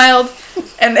smiled,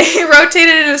 and they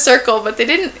rotated in a circle, but they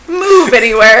didn't move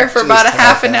anywhere for about a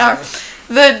half an hour.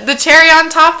 The cherry on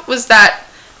top was that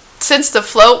since the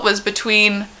float was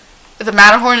between the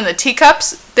Matterhorn and the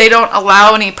teacups, they don't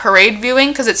allow any parade viewing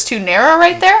because it's too narrow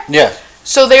right there. Yeah.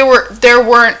 So there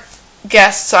weren't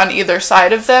guests on either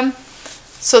side of them.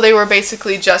 So they were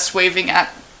basically just waving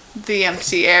at the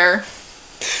empty air.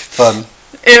 Fun.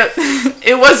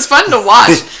 It was fun to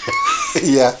watch.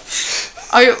 Yeah.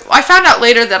 I found out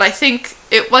later that I think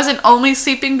it wasn't only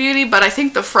Sleeping Beauty, but I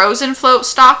think the Frozen float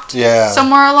stopped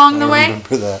somewhere along the way. I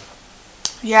remember that.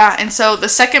 Yeah, and so the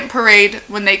second parade,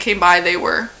 when they came by, they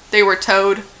were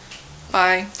towed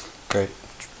by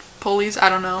pulleys. I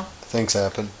don't know. Things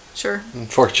happen. Sure.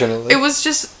 Unfortunately.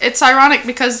 It's ironic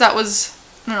because that was,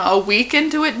 I don't know, a week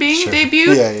into it being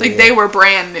debuted. Yeah, they were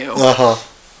brand new.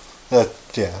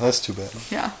 That's too bad.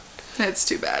 Yeah, it's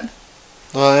too bad.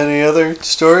 Well, any other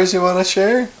stories you want to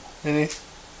share?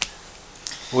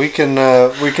 We can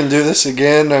do this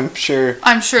again. I'm sure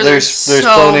there's so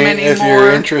plenty many if more.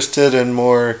 you're interested in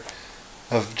more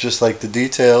of just like the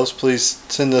details, please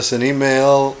send us an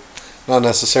email. Not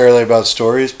necessarily about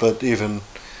stories, but even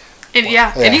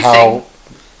anything. How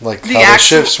the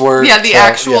shifts work. Yeah, the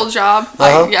actual job.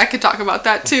 Uh-huh. I could talk about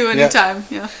that too anytime.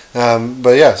 Yeah.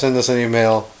 But yeah, send us an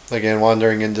email again,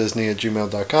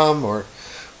 wanderingindisney@gmail.com,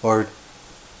 or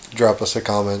drop us a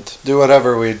comment. Do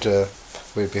whatever, we'd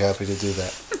be happy to do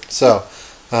that. So,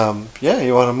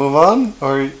 you want to move on,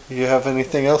 or you have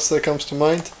anything else that comes to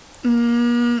mind?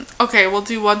 Okay, we'll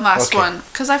do one last one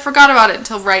because I forgot about it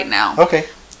until right now. Okay.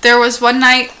 There was one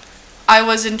night I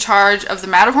was in charge of the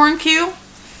Matterhorn queue,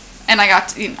 and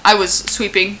I was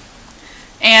sweeping,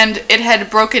 and it had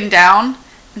broken down,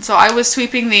 and so I was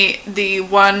sweeping the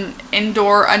one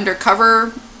indoor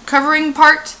covering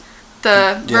part,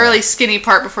 the really skinny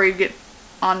part before you get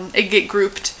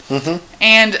grouped. Mm-hmm.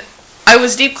 And I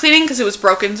was deep cleaning because it was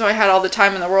broken, so I had all the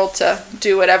time in the world to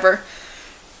do whatever.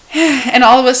 And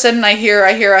all of a sudden I hear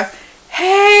a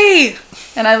 "Hey!"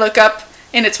 and I look up,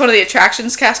 and it's one of the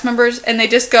attractions cast members, and they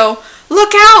just go,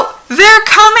 "Look out! They're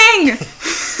coming!"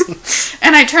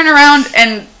 And I turn around,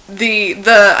 and the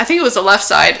I think it was the left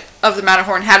side of the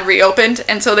Matterhorn had reopened,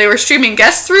 and so they were streaming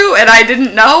guests through, and I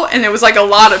didn't know, and it was like a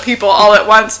lot of people all at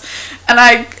once, and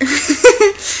I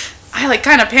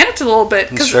kind of panicked a little bit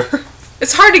because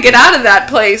it's hard to get out of that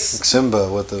place. Like Simba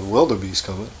with the wildebeest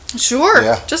coming. Sure,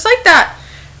 just like that.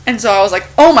 And so I was like,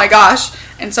 "Oh my gosh!"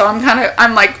 And so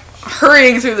I'm like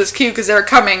hurrying through this queue because they're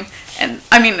coming, and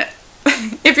I mean,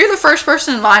 if you're the first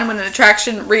person in line when an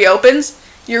attraction reopens,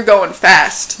 you're going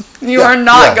fast. You are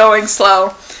not going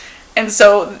slow. And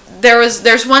so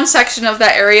there's one section of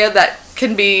that area that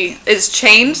is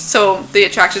chained, so the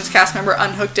attractions cast member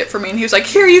unhooked it for me, and he was like,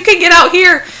 "Here, you can get out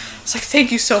here." I was like,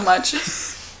 "Thank you so much."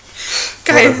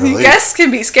 Guys, guests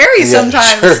can be scary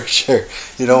sometimes. Sure.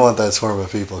 You don't want that swarm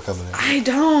of people coming in. I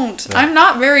don't. No. I'm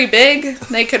not very big.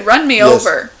 They could run me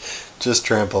over. Just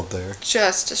trampled there.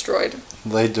 Just destroyed.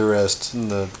 Laid to rest in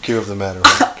the queue of the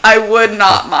Matterhorn. I would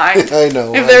not mind. I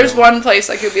know. If there's one place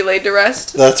I could be laid to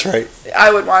rest. That's right.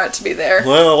 I would want it to be there.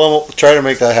 Well, we'll try to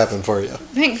make that happen for you.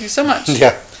 Thank you so much.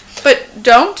 Yeah. But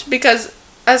don't, because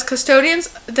as custodians,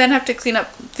 then have to clean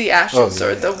up the ashes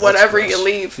or the whatever you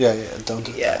leave. Yeah, don't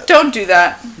do that. Don't do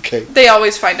that. Okay. They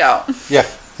always find out. Yeah,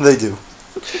 they do.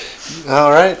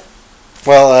 All right.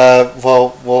 Well,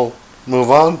 we'll move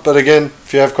on. But again,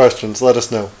 if you have questions, let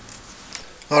us know.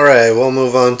 All right, we'll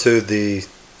move on to the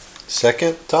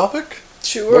second topic.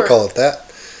 Sure. We'll call it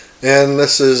that. And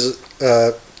this is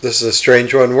a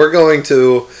strange one. We're going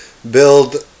to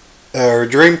build our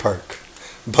dream park,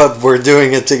 but we're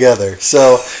doing it together.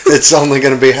 So it's only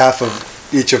going to be half of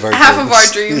each of our dreams. Half of our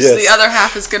dreams. Yes. The other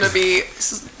half is going to be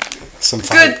some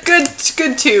fun.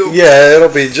 Good too. Yeah, it'll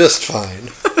be just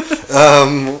fine.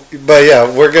 But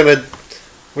yeah,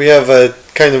 we have a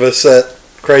kind of a set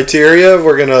criteria.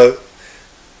 We're going to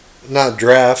not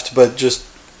draft, but just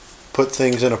put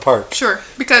things in a park. Sure,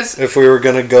 because if we were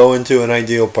going to go into an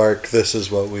ideal park, this is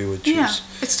what we would choose. Yeah,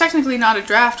 it's technically not a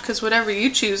draft because whatever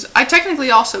you choose, I technically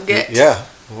also get. Yeah,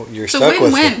 well, you're stuck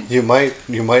with it. You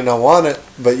might not want it,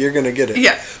 but you're going to get it.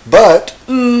 Yeah. But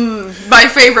my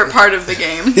favorite part of the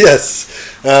game. Yes,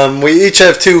 we each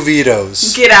have 2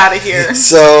 vetoes. Get out of here.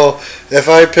 So if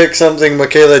I pick something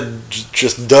Michaela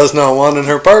just does not want in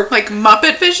her park, like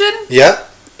Muppet Vision. Yeah.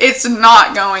 It's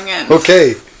not going in.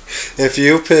 Okay. If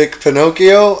you pick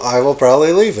Pinocchio, I will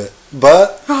probably leave it.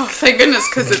 But oh, thank goodness,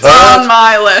 because it's on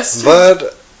my list.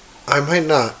 But I might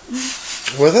not.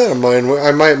 With that in mind, I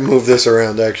might move this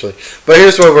around, actually. But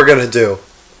here's what we're going to do.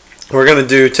 We're going to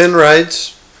do 10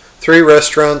 rides, 3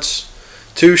 restaurants,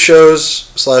 2 shows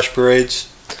 / parades,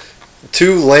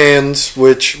 2 lands,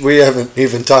 which we haven't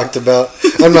even talked about.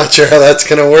 I'm not sure how that's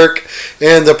going to work,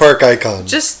 and a park icon.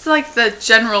 Just like the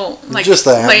general, just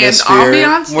the land atmosphere.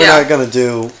 Ambiance.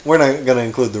 We're not going to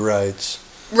include the rides.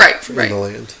 Right. In the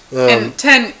land. And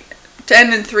 10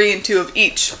 and 3 and 2 of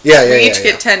each. Yeah. We each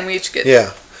get 10. We each get.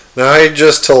 Yeah. Now I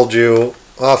just told you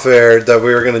off air that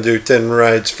we were going to do 10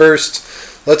 rides first.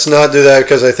 Let's not do that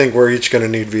because I think we're each going to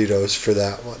need vetoes for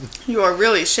that one. You are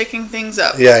really shaking things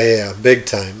up. Yeah, big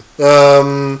time.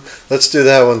 Let's do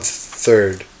that one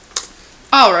third.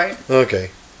 All right. Okay.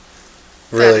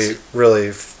 Really.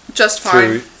 Just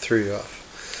fine. Threw you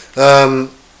off.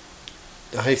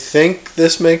 I think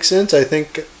this makes sense. I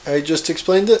think I just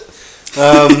explained it.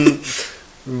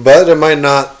 But it might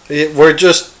not.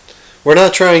 We're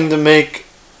not trying to make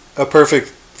a perfect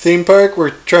theme park.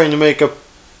 We're trying to make a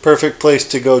perfect place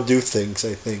to go do things,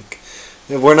 I think.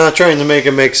 We're not trying to make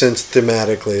it make sense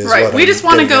thematically. Right. We just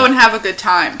want to go and have a good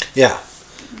time. Yeah.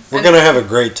 We're going to have a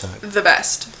great time. The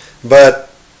best. But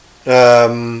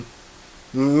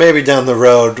maybe down the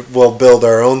road we'll build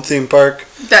our own theme park.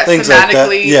 That things thematically like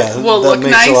that. Yeah, will that look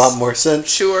makes nice. a lot more sense.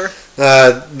 Sure.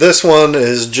 This one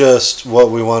is just what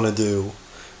we want to do,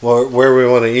 where we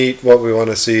want to eat, what we want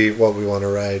to see, what we want to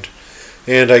ride,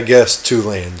 and I guess 2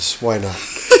 lands. Why not?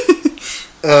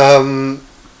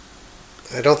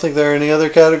 I don't think there are any other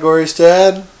categories to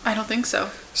add. I don't think so.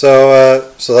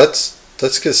 So let's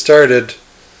get started.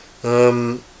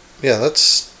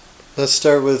 Let's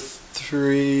start with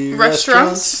 3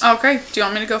 restaurants. Okay. Do you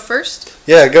want me to go first?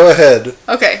 Yeah, go ahead.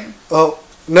 Okay. Oh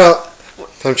no,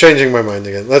 I'm changing my mind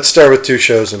again. Let's start with 2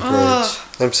 shows and parades.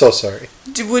 I'm so sorry.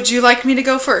 Would you like me to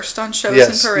go first on shows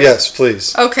and parades? Yes,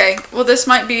 please. Okay. Well, this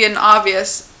might be an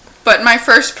obvious, but my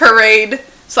first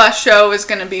parade/show is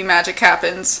going to be Magic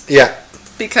Happens. Yeah.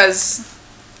 Because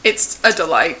it's a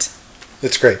delight.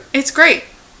 It's great. It's great.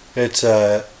 It's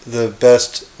the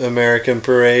best American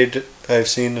parade I've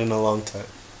seen in a long time.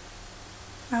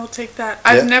 I will take that.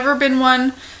 I've never been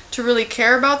one to really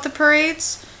care about the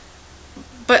parades,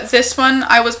 but this one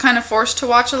I was kind of forced to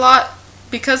watch a lot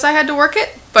because I had to work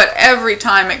it, but every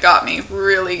time it got me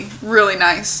really, really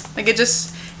nice. Like it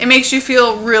makes you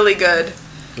feel really good.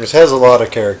 It has a lot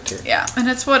of character. Yeah, and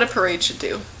it's what a parade should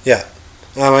do. Yeah.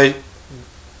 I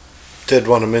did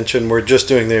want to mention we're just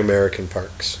doing the American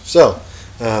parks. So,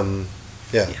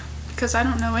 yeah. Because I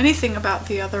don't know anything about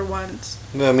the other ones.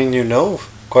 I mean, you know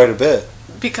quite a bit.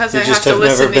 Because You I just have to have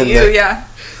never listen to been you, there. yeah.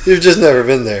 You've just never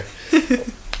been there.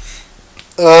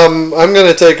 I'm going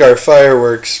to take our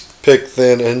fireworks pick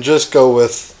then and just go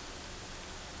with...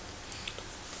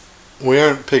 We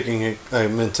aren't picking... I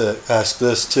meant to ask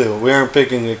this too. We aren't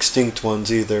picking extinct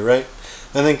ones either, right?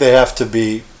 I think they have to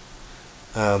be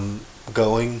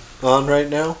going on right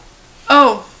now.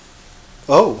 Oh.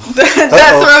 Oh.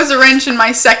 That throws a wrench in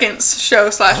my second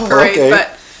show/parade, okay.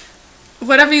 But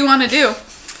whatever you want to do.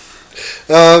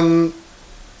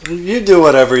 You do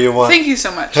whatever you want. Thank you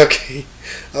so much. Okay.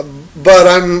 But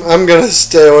I'm going to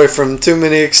stay away from too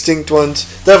many extinct ones.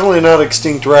 Definitely not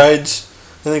extinct rides.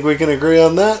 I think we can agree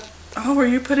on that. Oh, are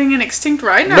you putting an extinct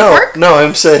ride in our park? No,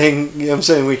 I'm saying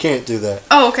we can't do that.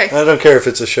 Oh, okay. I don't care if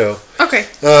it's a show. Okay.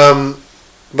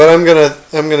 But I'm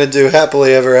gonna do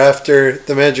Happily Ever After,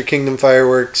 the Magic Kingdom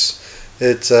fireworks.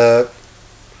 It's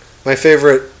my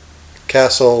favorite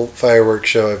castle fireworks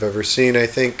show I've ever seen. I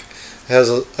think it has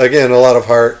again a lot of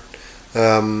heart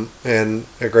and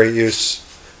a great use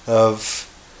of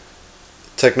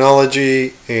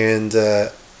technology and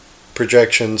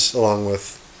projections, along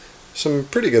with some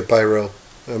pretty good pyro.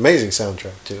 Amazing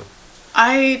soundtrack too.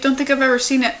 I don't think I've ever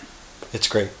seen it. It's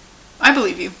great. I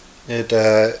believe you. It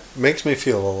makes me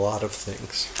feel a lot of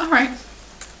things. All right.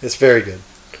 It's very good.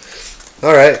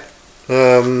 All right.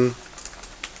 Yeah,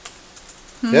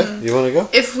 you want to go?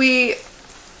 If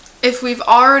we've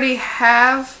already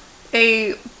have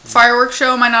a fireworks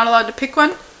show, am I not allowed to pick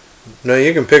one? No,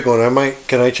 you can pick one.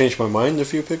 Can I change my mind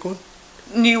if you pick one?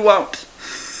 You won't.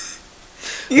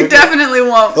 You definitely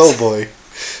won't. Oh boy.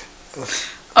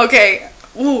 Okay.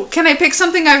 Ooh, can I pick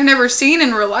something I've never seen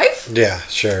in real life? Yeah,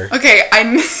 sure. Okay,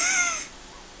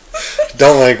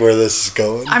 Don't like where this is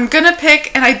going. I'm gonna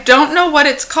pick, and I don't know what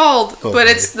it's called, but boy.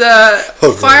 it's the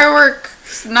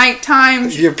fireworks nighttime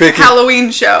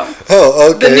Halloween show.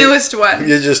 Oh, okay. The newest one.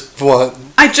 You just want...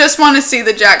 I just want to see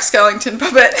the Jack Skellington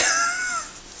puppet.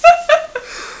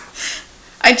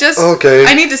 Okay.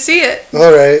 I need to see it.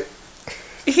 All right.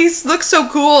 He looks so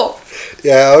cool.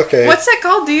 Yeah, okay. What's that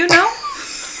called? Do you know?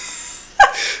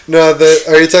 No,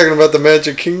 are you talking about the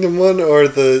Magic Kingdom one or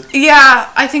the... Yeah,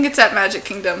 I think it's at Magic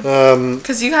Kingdom.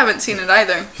 Because you haven't seen it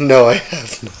either. No, I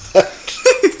have not.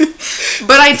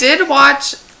 But I did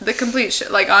watch the complete show,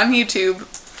 like on YouTube.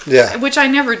 Yeah. Which I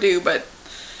never do, but...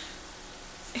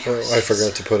 I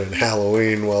forgot to put in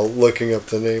Halloween while looking up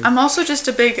the name. I'm also just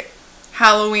a big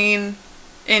Halloween,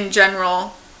 in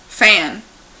general, fan.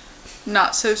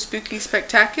 Not so spooky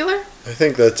spectacular? I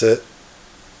think that's it.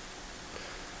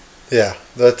 Yeah,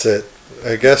 that's it.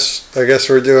 I guess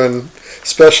we're doing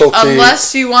specialty.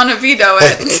 Unless you want to veto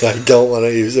it. I don't want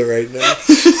to use it right now.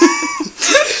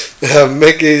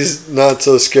 Mickey's Not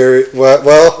So Scary.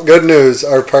 Well, good news.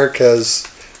 Our park has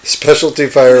specialty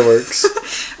fireworks.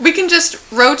 We can just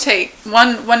rotate.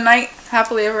 One night,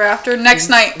 Happily Ever After. Next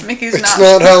night, Mickey's It's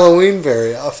not Halloween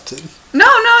very often. No,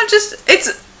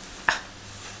 it's...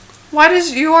 Why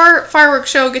does your fireworks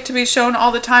show get to be shown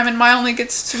all the time and mine only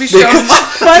gets to be shown one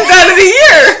out of the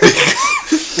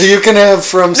year? You can have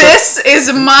from... This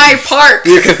is my park.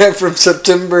 You can have from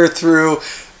September through,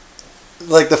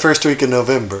 like, the first week of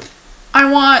November.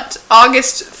 I want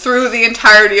August through the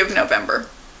entirety of November.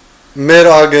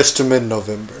 Mid-August to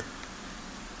mid-November.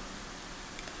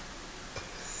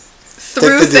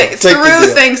 through Take the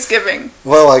deal. Thanksgiving.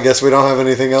 Well, I guess we don't have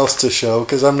anything else to show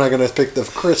because I'm not going to pick the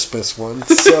Christmas one.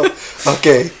 So,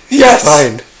 okay. Yes.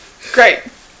 Fine. Great.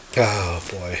 Oh,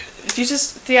 boy. If you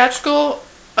just theatrical,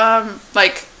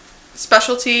 like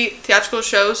specialty theatrical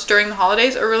shows during the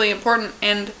holidays are really important,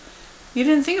 and you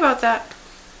didn't think about that,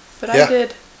 but I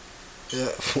did.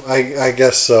 Yeah, I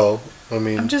guess so. I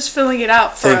mean, I'm just filling it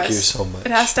out for us. Thank you so much.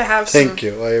 It has to have Thank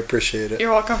you. I appreciate it.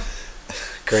 You're welcome.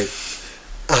 Great.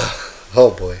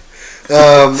 Oh, boy.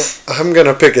 I'm going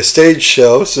to pick a stage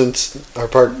show since our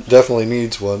park definitely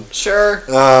needs one. Sure.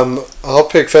 I'll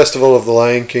pick Festival of the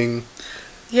Lion King.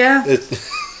 Yeah.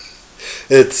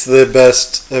 It's the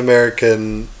best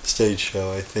American stage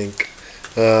show, I think.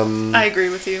 I agree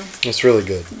with you. It's really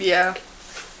good. Yeah.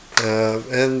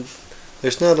 And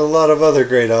there's not a lot of other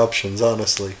great options,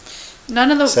 honestly.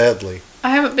 Sadly. I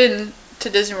haven't been to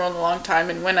Disney World in a long time,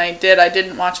 and when I did, I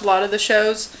didn't watch a lot of the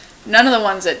shows. None of the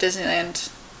ones at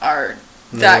Disneyland are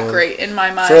that great in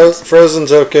my mind.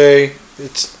 Frozen's okay.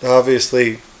 It's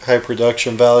obviously high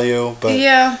production value, but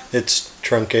it's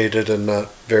truncated and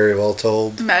not very well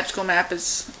told. Magical Map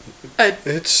is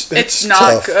it's not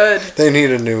tough. good. They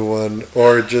need a new one,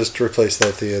 or just replace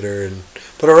that theater and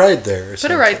put a ride there.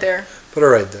 Put a ride there. Put a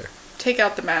ride there. Take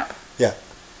out the map. Yeah,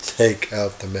 take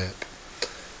out the map.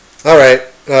 All right,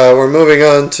 we're moving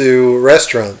on to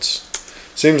restaurants.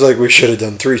 Seems like we should have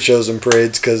done 3 shows and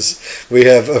parades because we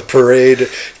have a parade,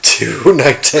 2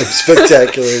 nighttime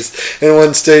spectaculars, and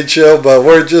 1 stage show, but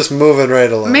we're just moving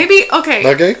right along. Maybe,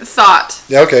 okay. Thought.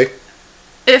 Yeah, okay.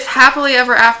 If Happily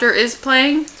Ever After is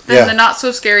playing, then the Not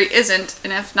So Scary isn't,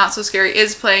 and if Not So Scary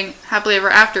is playing, Happily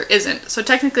Ever After isn't. So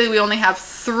technically we only have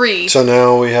 3. So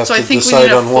now we have to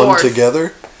decide on 1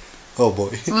 together? Oh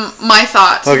boy. My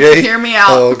thought. Okay. Hear me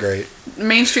out. Oh, great.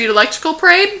 Main Street Electrical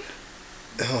Parade?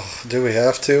 Oh, do we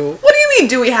have to? What do you mean,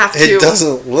 do we have to? It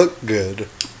doesn't look good.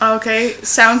 Okay.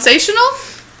 Soundsational?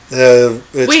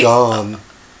 It's gone.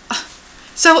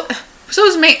 So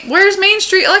where's Main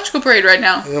Street Electrical Parade right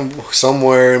now?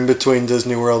 Somewhere in between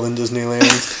Disney World and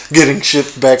Disneyland. Getting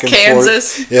shipped back and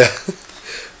Kansas. forth. Yeah.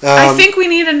 I think we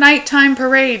need a nighttime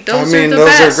parade. Those are the those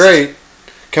best. are great.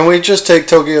 Can we just take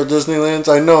Tokyo Disneyland?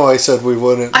 I know I said we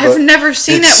wouldn't. I've never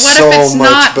seen it. What so if it's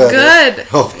not better. good?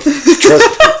 Oh,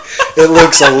 trust me. It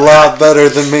looks a lot better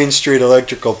than Main Street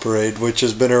Electrical Parade, which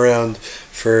has been around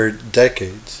for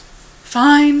decades.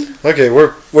 Fine. Okay,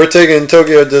 we're taking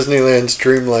Tokyo Disneyland's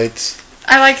Dreamlights.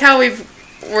 I like how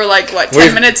we're like, what,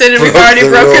 10 minutes in and we've already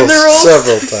broken the rules?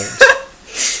 Several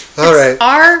times. All right. It's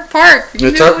our park.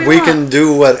 We can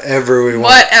do whatever we want.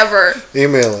 Whatever.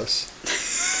 Email us.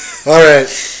 All right.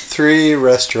 3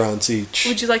 restaurants each.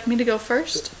 Would you like me to go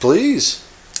first? Please.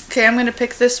 Okay, I'm going to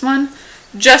pick this one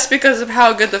just because of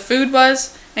how good the food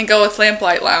was and go with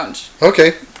Lamplight Lounge.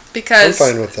 Okay. Because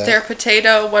I'm fine with that. Their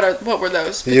potato, what were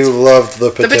those? You loved the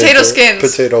potato skins.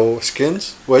 Potato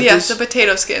skins? Wedges? Yes, the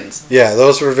potato skins. Yeah,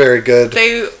 those were very good.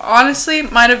 They honestly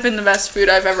might have been the best food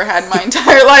I've ever had in my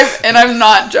entire life, and I'm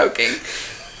not joking.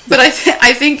 But I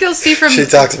think you'll see from... She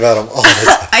talks about them all the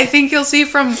time. I think you'll see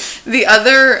from the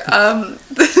other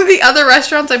the other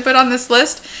restaurants I put on this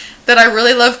list that I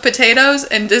really love potatoes,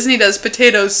 and Disney does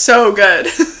potatoes so good.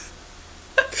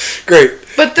 Great.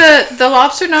 But the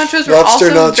lobster nachos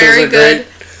were very good.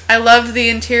 I loved the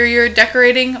interior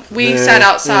decorating. We sat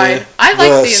outside. I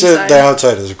like the inside. The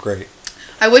outside is great.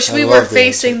 I wish we were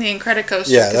facing the Incredicoaster.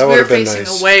 Yeah, that would have been nice. We were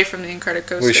facing away from the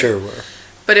Incredicoaster. We sure were.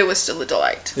 But it was still a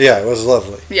delight. Yeah, it was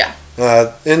lovely. Yeah.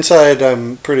 Inside,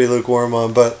 I'm pretty lukewarm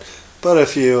on, but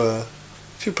if you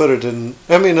put it in,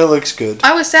 I mean, it looks good.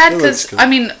 I was sad because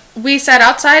we sat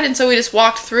outside, and so we just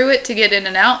walked through it to get in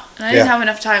and out, and I didn't have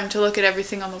enough time to look at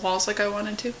everything on the walls like I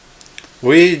wanted to.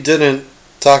 We didn't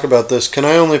talk about this. Can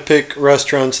I only pick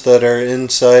restaurants that are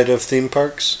inside of theme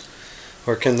parks,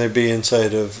 or can they be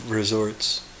inside of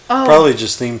resorts? Oh. Probably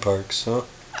just theme parks, huh?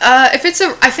 If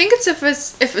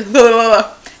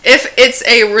it's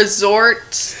a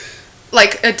resort,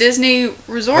 like a Disney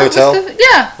resort. Hotel?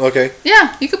 Yeah. Okay.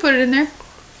 Yeah, you could put it in there.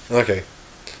 Okay.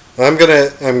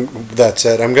 That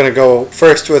said, I'm gonna go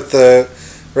first with the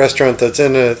restaurant that's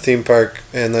in a theme park,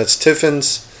 and that's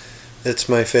Tiffin's. It's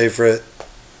my favorite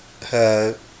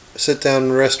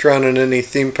sit-down restaurant in any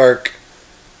theme park.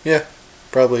 Yeah,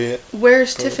 probably it.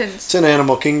 Where's Tiffin's? It's in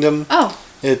Animal Kingdom. Oh.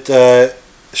 It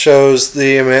shows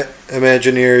the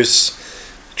Imagineers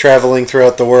traveling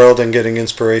throughout the world and getting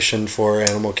inspiration for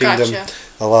Animal Kingdom. Gotcha.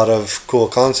 A lot of cool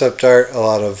concept art, a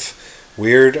lot of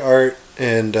weird art,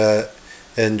 and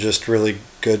just really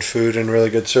good food and really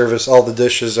good service. All the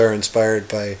dishes are inspired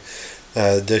by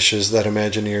dishes that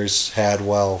Imagineers had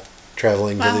while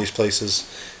traveling Wow. to these places.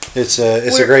 It's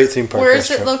a great theme park. Where is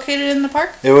restaurant. it located in the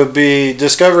park? It would be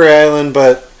Discovery Island,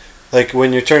 but like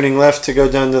when you're turning left to go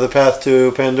down to the path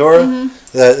to Pandora,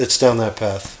 that it's down that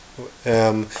path.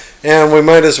 And we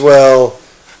might as well,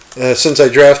 since I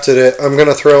drafted it, I'm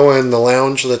gonna throw in the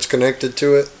lounge that's connected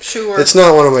to it. Sure. It's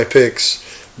not one of my picks,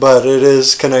 but it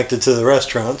is connected to the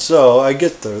restaurant, so I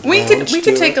get the We lounge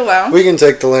could take the lounge. We can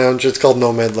take the lounge. It's called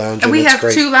Nomad Lounge, And we it's have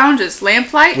great. 2 lounges: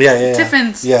 Lamplight, Yeah.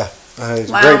 Tiffin's. Yeah, great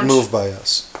Lounge. move by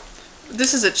us.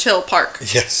 This is a chill park.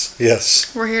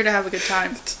 Yes. We're here to have a good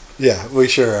time. Yeah, we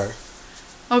sure are.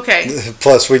 Okay.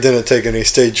 Plus, we didn't take any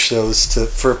stage shows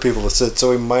for people to sit, so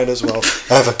we might as well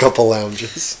have a couple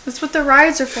lounges. That's what the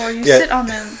rides are for. You Yeah. sit on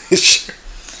them. Sure.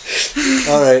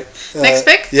 All right. Next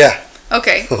pick? Yeah.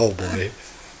 Okay. Oh boy.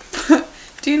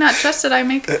 Do you not trust that I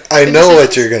make? I good know what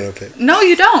decisions? you're gonna pick. No,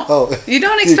 you don't. Oh. You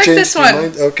don't You expect changed this your one.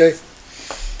 mind? Okay.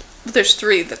 There's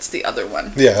 3. That's the other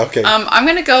one. Yeah. Okay. I'm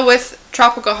gonna go with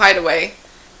Tropical Hideaway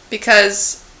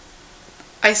because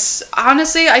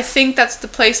honestly I think that's the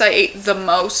place I ate the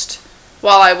most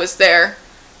while I was there.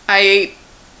 I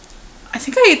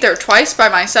think I ate there twice by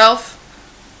myself,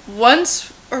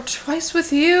 once or twice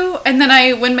with you, and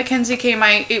then when Mackenzie came,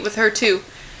 I ate with her too.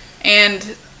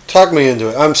 And Talk me into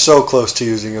it. I'm so close to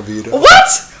using a veto.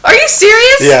 what? Are you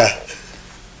serious? Yeah.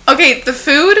 Okay, the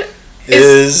food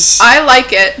Is I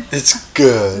like it. it's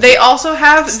good. They also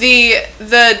have the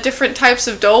different types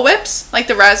of Dole Whips, like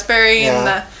the raspberry and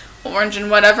the orange and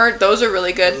whatever. Those are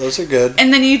really good. Those are good.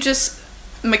 And then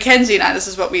Mackenzie and I, this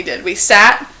is what we did. We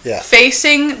sat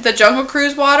facing the Jungle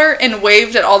Cruise water and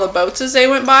waved at all the boats as they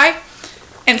went by.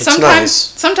 And It's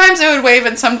sometimes they would wave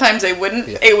and sometimes they wouldn't.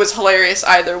 Yeah. It was hilarious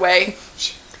either way.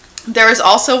 There was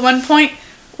also one point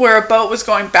where a boat was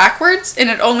going backwards and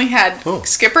it only had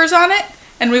skippers on it.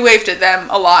 And we waved at them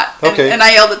a lot. Okay. And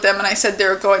I yelled at them and I said they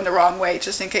were going the wrong way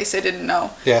just in case they didn't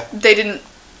know. Yeah. They didn't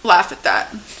laugh at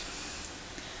that.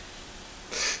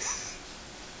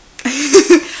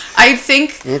 I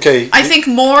think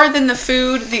more than the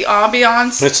food, the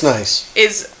ambiance It's nice.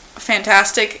 is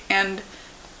fantastic and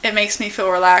it makes me feel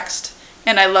relaxed.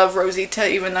 And I love Rosita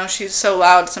even though she's so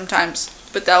loud sometimes.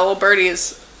 But that little birdie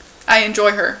I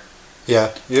enjoy her.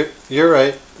 Yeah, you're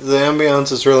right. The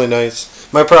ambiance is really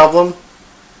nice. My problem,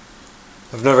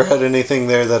 I've never had anything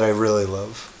there that I really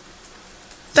love.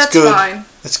 That's fine.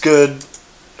 It's good,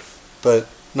 but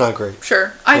not great. Sure.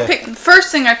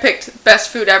 First thing I picked, best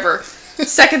food ever.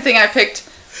 Second thing I picked,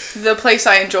 the place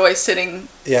I enjoy sitting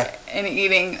and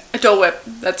eating, a Dole Whip.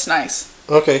 That's nice.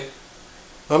 Okay.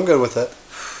 I'm good with that.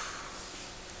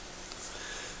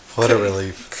 What a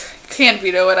relief. Can't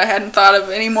veto it. I hadn't thought of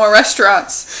any more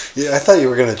restaurants. Yeah, I thought you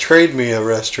were going to trade me a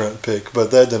restaurant pick,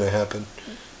 but that didn't happen.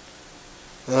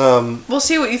 We'll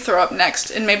see what you throw up next,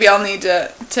 and maybe I'll need to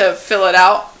fill it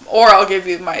out, or I'll give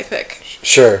you my pick.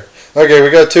 Sure. Okay, we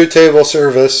got 2 table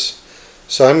service,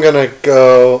 so I'm going to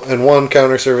go, and 1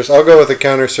 counter service. I'll go with the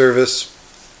counter service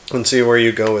and see where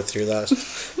you go with your last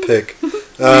pick. You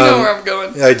know where I'm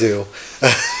going. I do.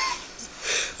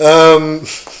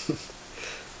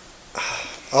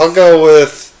 I'll go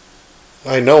with,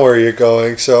 I know where you're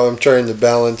going, so I'm trying to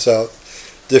balance out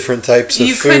different types of food.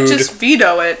 You could just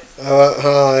veto it.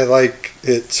 I like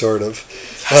it, sort of.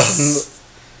 Yes.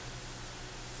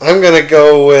 I'm going to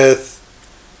go with,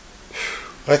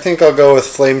 I think I'll go with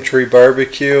Flame Tree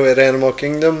Barbecue at Animal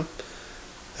Kingdom.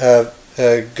 A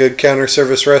good counter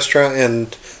service restaurant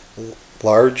and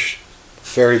large,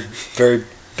 very, very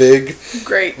big.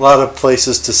 Great. A lot of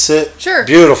places to sit. Sure.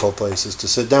 Beautiful places to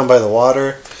sit down by the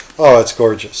water. Oh, it's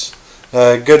gorgeous.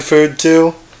 Good food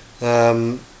too.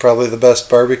 Probably the best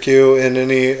barbecue in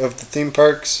any of the theme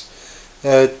parks.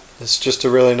 It's just a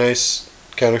really nice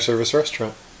counter service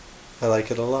restaurant. I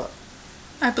like it a lot.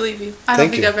 I believe you. I don't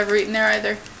think I've ever eaten there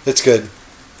either. It's good.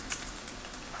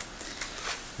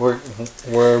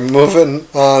 We're moving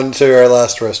on to our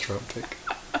last restaurant pick.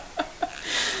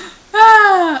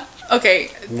 Okay.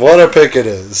 What a pick it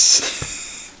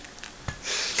is.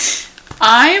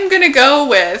 I'm gonna go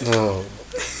with Oh.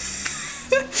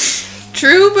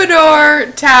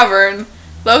 Troubadour Tavern,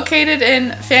 located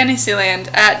in Fantasyland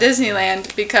at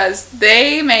Disneyland, because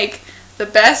they make the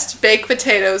best baked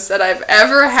potatoes that I've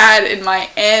ever had in my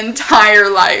entire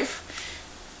life.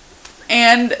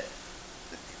 And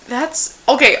that's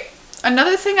okay.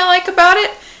 Another thing I like about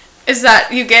it is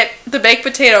that you get the baked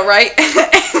potato, right?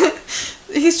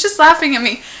 He's just laughing at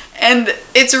me. And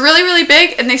it's really, really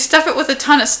big, and they stuff it with a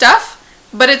ton of stuff,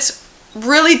 but it's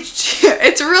really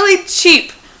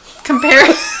cheap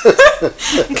compared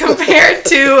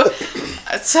to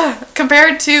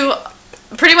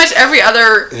pretty much every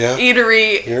other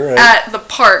eatery You're right. at the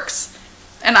parks.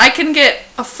 And I can get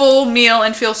a full meal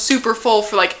and feel super full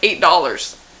for like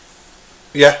 $8.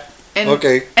 Yeah. And,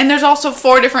 okay. And there's also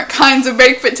 4 different kinds of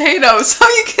baked potatoes, so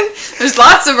there's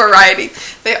lots of variety.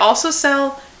 They also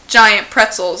sell giant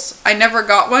pretzels. I never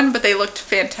got one, but they looked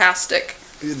fantastic.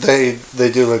 They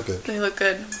do look good. They look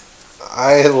good.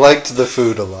 I liked the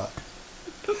food a lot.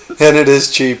 And it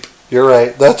is cheap. You're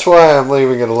right. That's why I'm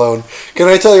leaving it alone. Can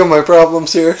I tell you my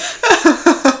problems here?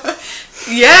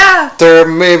 Yeah. There are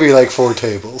maybe like 4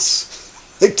 tables.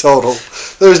 Like total.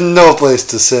 There's no place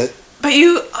to sit. But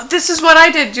this is what I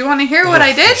did. Do you want to hear what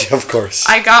I did? Of course.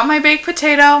 I got my baked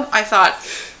potato. I thought,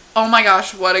 oh my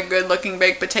gosh, what a good looking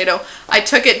baked potato. I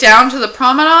took it down to the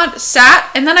promenade,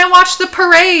 sat, and then I watched the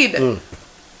parade.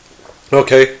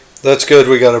 Okay. That's good.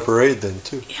 We got a parade then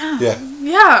too. Yeah.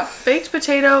 Yeah. Baked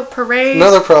potato, parade.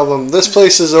 Another problem. This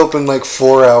place is open like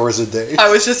 4 hours a day. I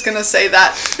was just going to say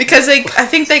that. Because I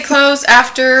think they close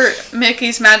after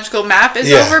Mickey's Magical Map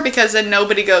is over, because then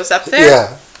nobody goes up there.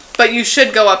 Yeah. But you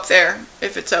should go up there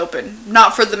if it's open.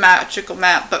 Not for the magical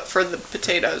map, but for the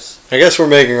potatoes. I guess we're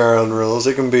making our own rules.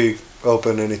 It can be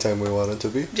open anytime we want it to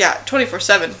be. Yeah,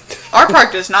 24/7. Our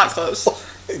park does not close. Oh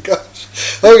my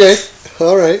gosh. Okay.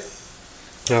 All right.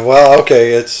 Well,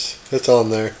 okay. It's on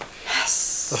there.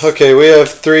 Yes. Okay, we have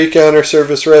 3 counter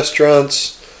service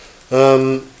restaurants.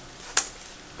 Can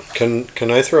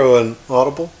I throw an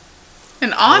audible?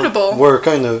 An audible? We're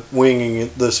kind of winging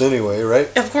this anyway,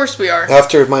 right? Of course we are.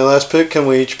 After my last pick, can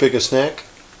we each pick a snack?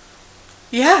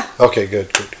 Yeah. Okay, good.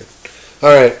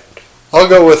 All right. I'll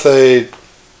go with a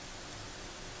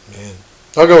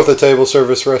table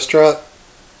service restaurant.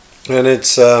 And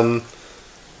it's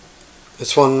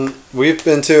one we've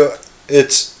been to.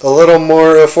 It's a little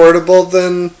more affordable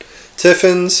than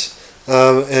Tiffin's.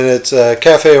 And it's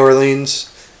Cafe Orleans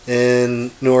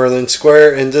in New Orleans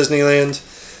Square in Disneyland.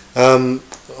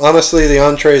 Honestly, the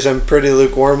entrees I'm pretty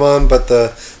lukewarm on, but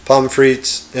the pommes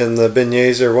frites and the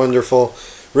beignets are wonderful.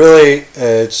 Really,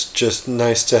 it's just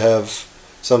nice to have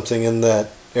something in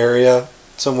that area,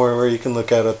 somewhere where you can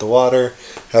look out at the water,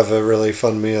 have a really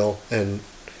fun meal, and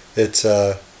it's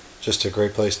just a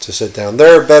great place to sit down.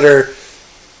 There are better,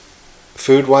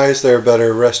 food-wise, there are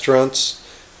better restaurants.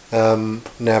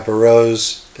 Napa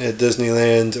Rose at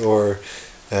Disneyland, or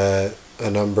a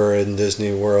number in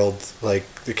Disney World, like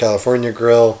the California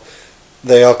Grill.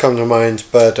 They all come to mind,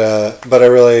 but I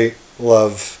really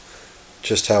love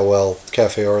just how well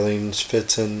Cafe Orleans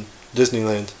fits in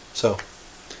Disneyland. So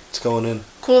it's going in.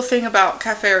 Cool thing about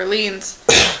Cafe Orleans.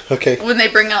 Okay. When they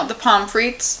bring out the pommes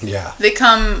frites. Yeah. They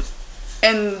come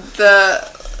in the.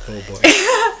 Oh boy.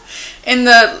 In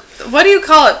the, what do you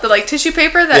call it? The like tissue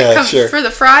paper that comes for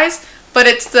the fries, but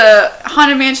it's the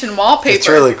Haunted Mansion wallpaper. It's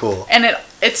really cool. And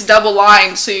it's double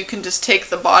lined, so you can just take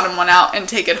the bottom one out and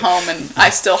take it home, and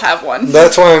I still have one.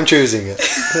 That's why I'm choosing it.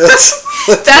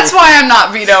 That's why I'm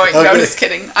not vetoing. Okay. No, just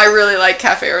kidding. I really like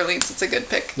Cafe Orleans. It's a good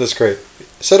pick. That's great.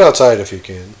 Sit outside if you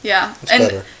can. Yeah. It's and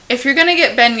better. If you're going to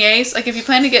get beignets, like if you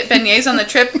plan to get beignets on the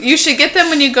trip, you should get them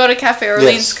when you go to Cafe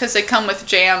Orleans, because they come with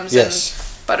jams and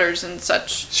butters and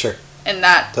such. Sure. And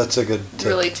that's a good tip.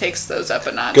 Really takes those up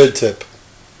a notch. Good tip.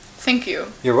 Thank you.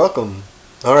 You're welcome.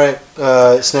 All right.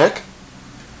 Snack?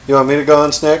 You want me to go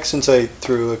on snack since I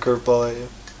threw a curveball at you?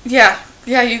 Yeah.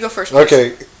 Yeah, you go first, please.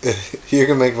 Okay. You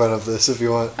can make fun of this if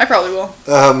you want. I probably will.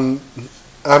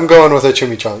 I'm going with a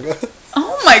chimichanga.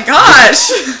 Oh my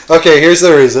gosh! Okay, here's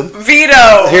the reason.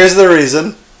 Veto! Here's the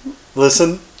reason.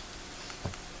 Listen.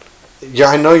 Yeah,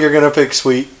 I know you're going to pick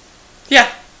sweet.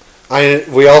 Yeah.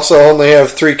 We also only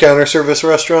have 3 counter service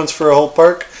restaurants for a whole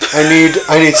park. I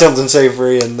need something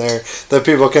savory in there that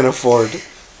people can afford.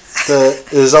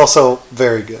 That is also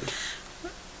very good.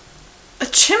 A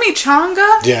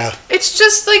chimichanga? Yeah. It's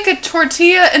just like a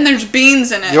tortilla and there's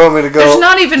beans in it. You want me to go? There's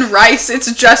not even rice,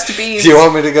 it's just beans. Do you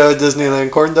want me to go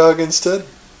Disneyland corn dog instead?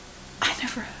 I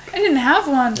didn't have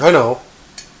one. I know.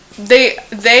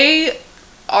 They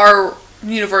are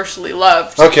universally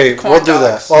loved. Okay, we'll do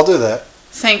that. I'll do that.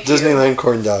 Thank you. Disneyland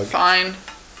corn dog. Fine.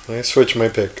 I switch my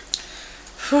pick.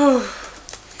 Whew.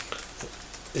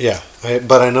 Yeah,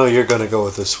 but I know you're going to go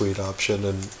with the sweet option,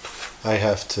 and I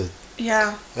have to.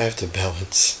 Yeah. I have to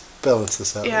balance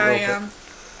this out. Yeah, I am.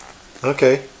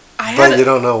 Okay. But you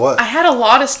don't know what. I had a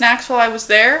lot of snacks while I was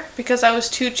there because I was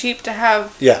too cheap to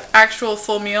have actual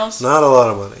full meals. Not a lot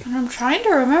of money. And I'm trying to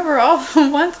remember all the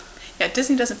ones. Yeah,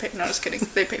 Disney doesn't pay. No, just kidding.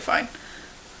 They pay fine.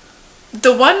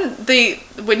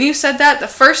 When you said that, the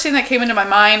first thing that came into my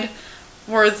mind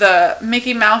were the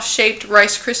Mickey Mouse shaped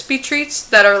Rice Krispie treats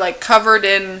that are like covered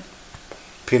in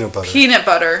peanut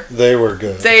butter. They were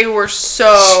good. They were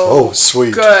so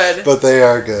sweet. Good. But they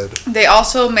are good. They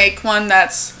also make one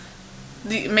that's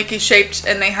the Mickey shaped,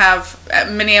 and they have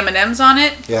mini M&Ms on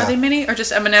it. Yeah. Are they mini or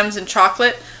just M&Ms and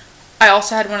chocolate? I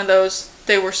also had one of those.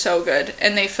 They were so good,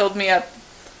 and they filled me up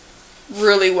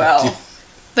really well.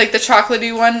 Like the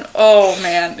chocolatey one. Oh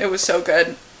man, it was so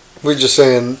good. We're just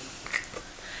saying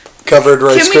covered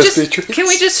Rice Krispie treats. Can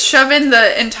we just shove in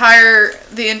the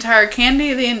entire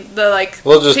candy, the like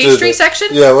pastry section?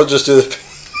 Yeah, we'll just do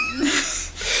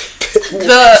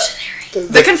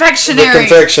the confectionery. The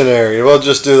confectionery. We'll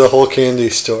just do the whole candy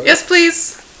store. Yes,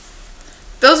 please.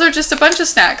 Those are just a bunch of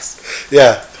snacks.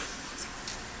 Yeah.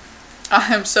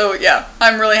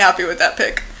 I'm really happy with that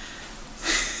pick.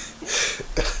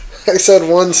 I said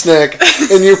one snack,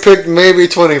 and you picked maybe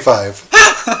 25.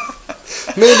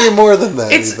 Maybe more than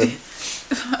that, even.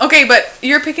 Okay, but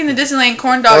you're picking the Disneyland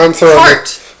corn dog I'm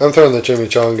throwing the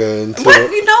chimichanga into What?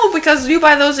 You know, because you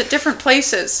buy those at different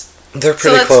places. They're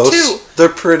pretty close. Two. They're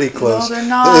pretty close. No, they're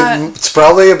not. It's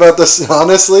probably about this,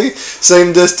 honestly,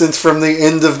 same distance from the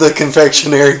end of the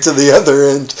confectionery to the other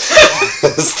end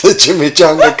as the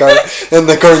chimichanga cart and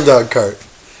the corn dog cart.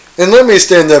 And let me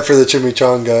stand up for the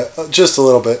chimichanga just a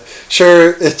little bit.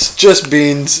 Sure, it's just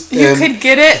beans. You could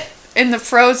get it in the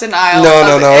frozen aisle.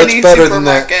 No, it's better than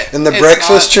that. And the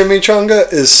breakfast chimichanga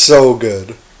is so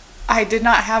good. I did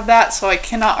not have that, so I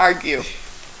cannot argue.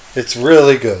 It's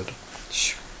really good.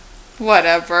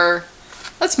 Whatever.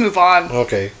 Let's move on.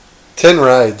 Okay. 10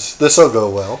 rides. This'll go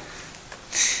well.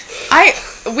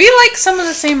 We like some of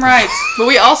the same rides, but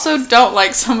we also don't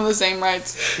like some of the same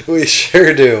rides. We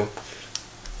sure do.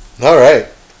 All right.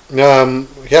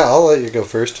 Yeah, I'll let you go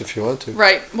first if you want to.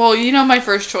 Right. Well, you know my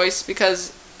first choice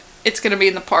because it's going to be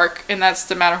in the park, and that's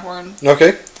the Matterhorn.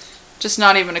 Okay. Just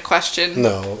not even a question.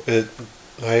 No,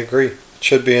 I agree. It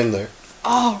should be in there.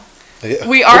 Oh. Yeah.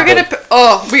 We are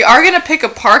gonna pick a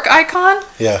park icon.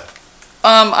 Yeah.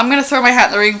 I'm gonna throw my hat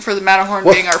in the ring for the Matterhorn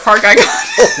being our park icon.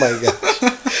 Oh my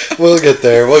gosh. We'll get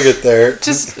there.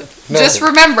 Just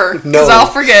remember, because I'll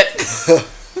forget.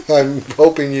 I'm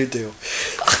hoping you do.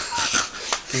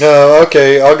 No,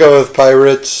 okay. I'll go with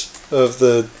Pirates of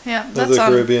the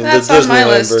Caribbean, the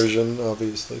Disneyland version,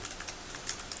 obviously.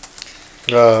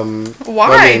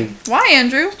 Why? Why,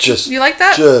 Andrew? You like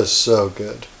that? Just so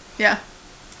good. Yeah.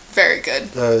 Very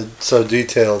good. So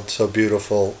detailed, so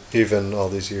beautiful, even all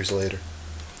these years later.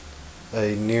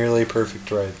 A nearly perfect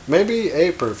ride. Maybe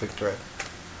a perfect ride.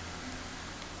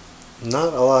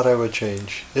 Not a lot I would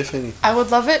change, if anything. I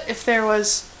would love it if there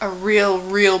was a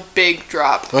real big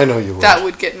drop. I know you would. That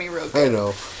would get me real good. I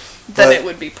know. Then it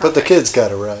would be perfect. But the kids got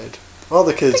to ride. All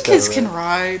the kids can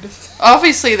ride.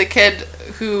 Obviously, the kid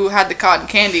who had the cotton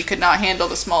candy could not handle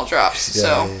the small drops.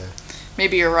 Yeah.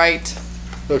 Maybe you're right.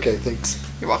 Okay, thanks.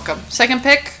 You're welcome. Second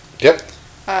pick? Yep.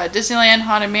 Disneyland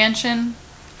Haunted Mansion.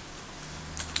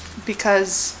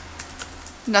 Because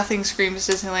nothing screams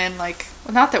Disneyland like...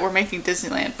 Well, not that we're making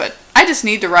Disneyland, but I just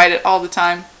need to ride it all the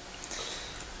time.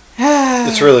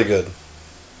 It's really good.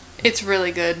 It's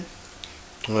really good.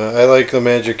 I like the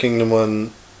Magic Kingdom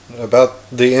one. About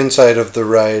the inside of the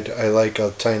ride, I like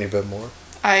a tiny bit more.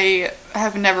 I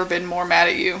have never been more mad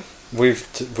at you. We've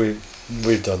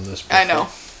done this before. I know.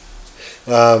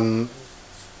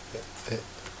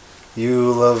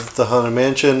 You love the Haunted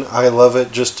Mansion. I love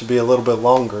it just to be a little bit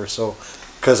longer, so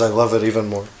because I love it even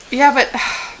more. Yeah, but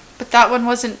that one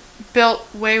wasn't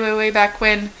built way back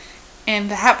when,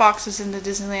 and the Hatbox is in the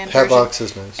Disneyland version. Hatbox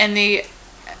is nice. And the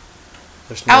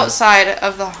outside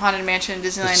of the Haunted Mansion in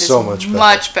Disneyland is so much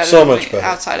better. So much better.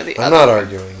 Outside of the I'm other not one.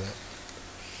 arguing that.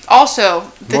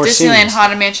 Also, the More Disneyland scenes.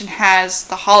 Haunted Mansion has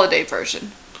the holiday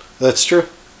version. That's true.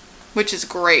 Which is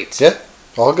great. Yeah,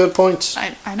 all good points.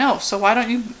 I know. So why don't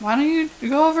you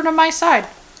go over to my side?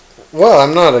 Well,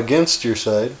 I'm not against your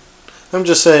side. I'm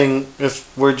just saying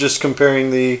if we're just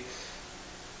comparing the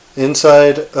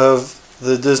inside of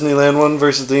the Disneyland one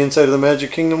versus the inside of the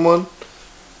Magic Kingdom one,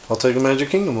 I'll take the Magic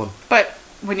Kingdom one. But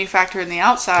when you factor in the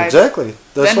outside... Exactly.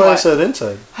 That's why I said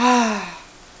inside.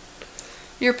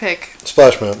 Your pick.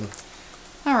 Splash Mountain.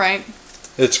 All right.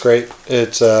 It's great.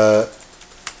 It's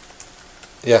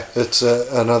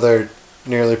another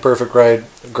nearly perfect ride.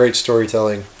 Great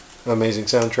storytelling. Amazing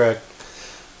soundtrack.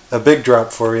 A big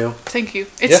drop for you. Thank you.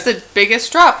 It's the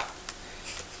biggest drop.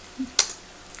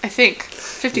 I think.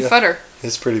 50-footer.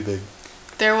 It's pretty big.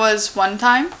 There was one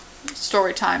time,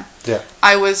 story time. Yeah.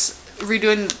 I was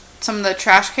redoing some of the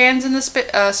trash cans in the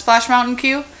Splash Mountain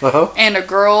queue. Uh-huh. And a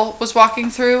girl was walking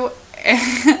through,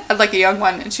 like a young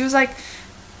one, and she was like,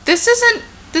 this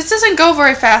doesn't go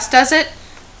very fast, does it?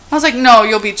 I was like, no,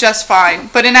 you'll be just fine.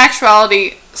 But in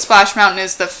actuality, Splash Mountain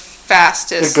is the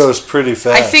fastest. It goes pretty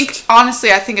fast.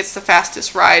 Honestly, I think it's the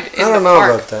fastest ride in the park. I don't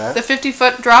know about that. The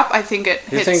 50-foot drop, I think it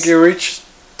hits. You think you reached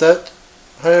that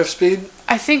high speed?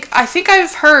 I think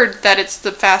I've heard that it's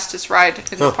the fastest ride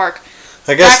in the park.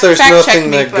 I guess there's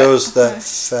nothing me, that goes that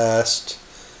fast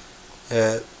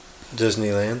at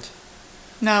Disneyland.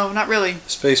 No, not really.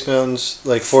 Space Mountain's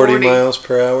like 40 miles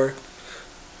per hour.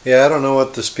 Yeah, I don't know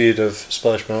what the speed of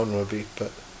Splash Mountain would be,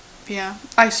 but... Yeah.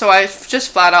 I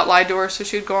just flat out lied to her so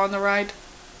she'd go on the ride.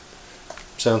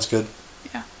 Sounds good.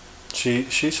 Yeah.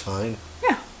 She's fine.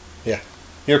 Yeah. Yeah.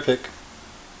 Your pick.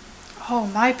 Oh,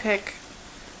 my pick.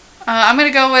 I'm going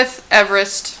to go with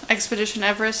Everest. Expedition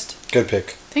Everest. Good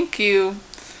pick. Thank you.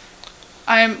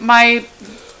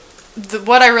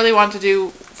 What I really want to do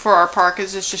for our park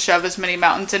is just to shove as many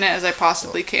mountains in it as I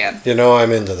possibly can. You know,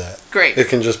 I'm into that. Great. It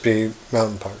can just be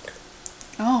mountain park.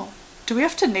 Oh. Do we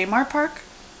have to name our park?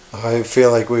 I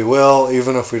feel like we will,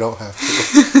 even if we don't have to.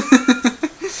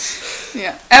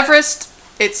 Yeah. Everest,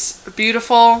 it's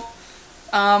beautiful.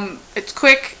 It's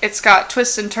quick. It's got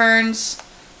twists and turns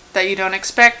that you don't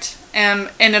expect.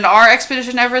 And in our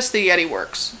Expedition Everest, the Yeti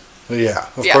works. Yeah,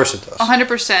 of course it does.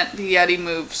 100% the Yeti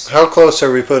moves. How close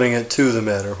are we putting it to the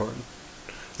Matterhorn?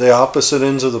 The opposite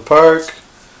ends of the park?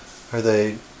 Are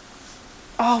they...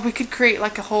 Oh, we could create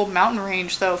like a whole mountain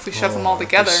range, though, if we shove them all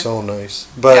together. That'd be so nice.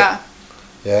 But,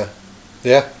 yeah.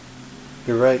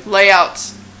 You're right.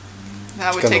 Layouts.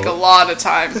 That would take a lot of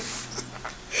time.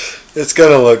 It's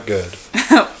going to look good.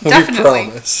 Definitely. We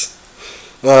promise.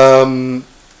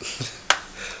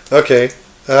 Okay.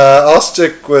 I'll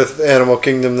stick with Animal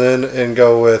Kingdom then and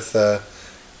go with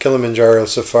Kilimanjaro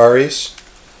Safaris.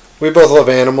 We both love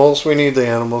animals. We need the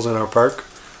animals in our park.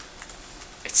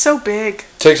 It's so big.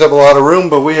 Takes up a lot of room,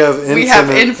 but we have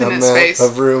infinite amount space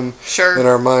of room in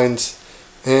our minds.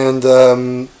 And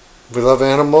we love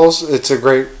animals. It's a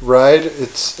great ride.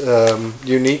 It's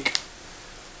unique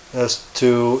as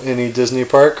to any Disney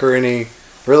park or any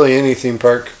theme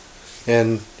park.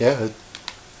 And yeah,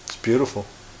 it's beautiful.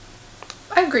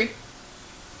 I agree.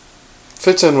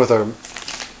 Fits in with our...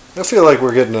 I feel like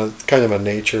we're getting a kind of a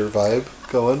nature vibe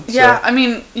going. Yeah, so. I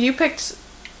mean, you picked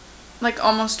like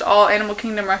almost all Animal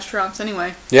Kingdom restaurants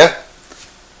anyway. Yeah.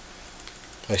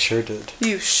 I sure did.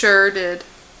 You sure did.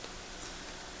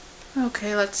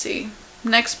 Okay, let's see.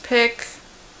 Next pick.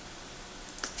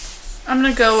 I'm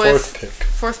going to go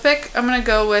Fourth pick? I'm going to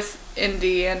go with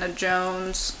Indiana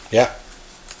Jones. Yeah.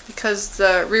 Because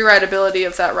the rewritability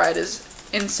of that ride is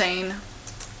insane.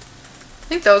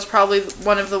 I think that was probably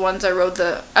one of the ones I rode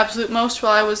the absolute most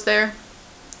while I was there.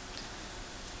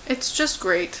 It's just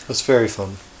great. It's very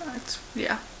fun. It's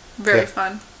very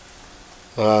fun.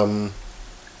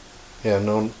 Yeah,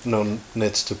 no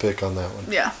nits to pick on that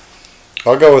one. Yeah.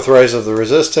 I'll go with Rise of the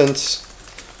Resistance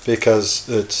because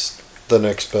it's the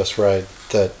next best ride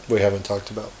that we haven't talked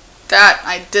about. That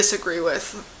I disagree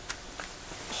with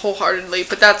wholeheartedly,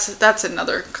 but that's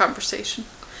another conversation.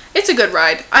 It's a good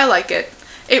ride. I like it.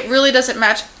 It really doesn't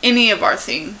match any of our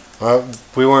theme.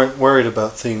 We weren't worried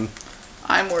about theme.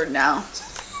 I'm worried now.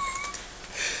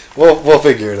 We'll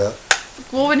figure it out.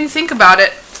 Well, when you think about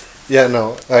it. Yeah,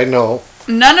 no, I know.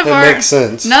 It makes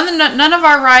sense. None of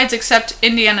our rides except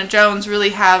Indiana Jones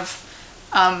really have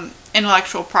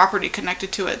intellectual property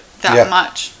connected to it that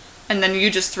much. And then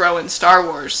you just throw in Star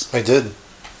Wars. I did.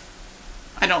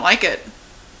 I don't like it.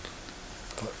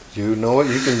 But you know what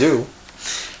you can do.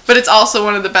 But it's also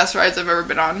one of the best rides I've ever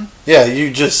been on. Yeah,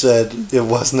 you just said it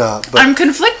was not. But I'm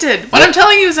conflicted. What I'm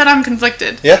telling you is that I'm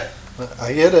conflicted. Yeah,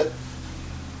 I get it.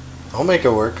 I'll make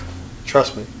it work.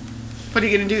 Trust me. What are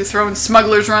you going to do? Throw in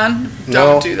Smuggler's Run?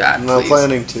 Don't do that, I'm not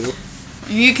planning to.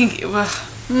 You can...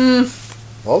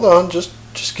 Hold on. Just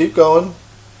keep going.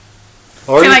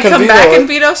 Or can I come back and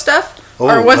veto stuff? Oh,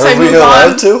 or once I move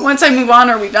on? Once I move on,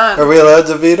 are we done? Are we allowed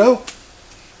to veto?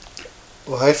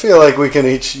 Well, I feel like we can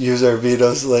each use our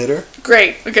vetoes later.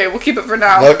 Great. Okay, we'll keep it for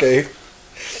now. Okay.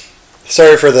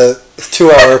 Sorry for the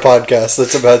 2-hour podcast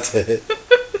that's about to hit.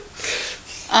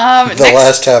 The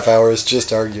last half hour is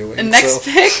just arguing. The next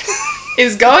pick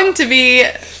is going to be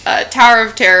Tower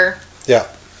of Terror. Yeah.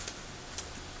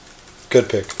 Good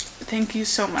pick. Thank you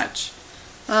so much.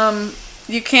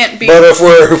 You can't beat... But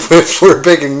if we're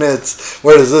picking nits,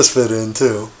 where does this fit in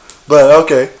too? But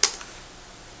okay.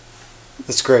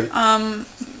 It's great.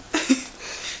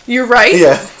 You're right.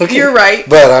 Yeah. Okay. You're right.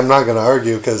 But I'm not going to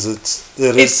argue because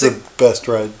it is the best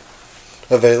ride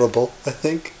available, I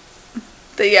think.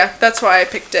 Yeah, that's why I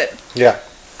picked it. Yeah.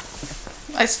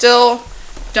 I still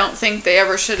don't think they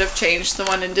ever should have changed the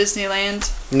one in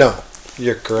Disneyland. No,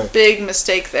 you're correct. Big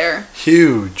mistake there.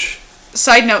 Huge.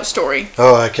 Side note story.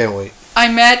 Oh, I can't wait. I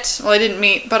didn't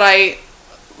meet, but I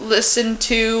listened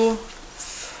to,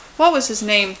 what was his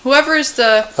name? Whoever is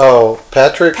the... Oh,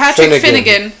 Patrick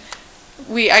Finnegan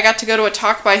I got to go to a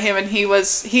talk by him, and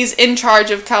he's in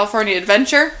charge of California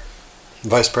Adventure.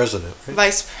 Vice president,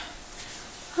 right?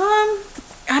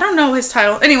 I don't know his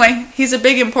title. Anyway, he's a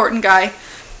big important guy,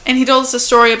 and he told us a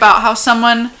story about how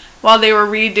someone, while they were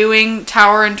redoing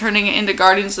Tower and turning it into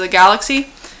Guardians of the Galaxy,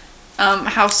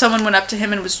 how someone went up to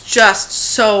him and was just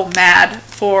so mad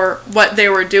for what they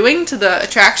were doing to the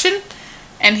attraction,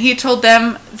 and he told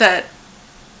them that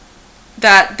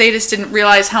they just didn't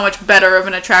realize how much better of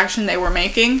an attraction they were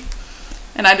making.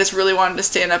 And I just really wanted to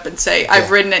stand up and say,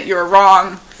 I've ridden it, you're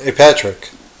wrong. Hey, Patrick.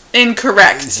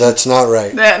 Incorrect. That's not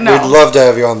right. No. We'd love to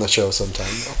have you on the show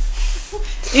sometime, though.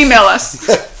 Email us.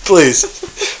 Please.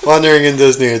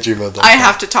 wanderingindisney@gmail.com. I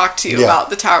have to talk to you about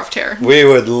the Tower of Terror. We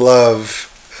would love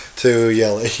to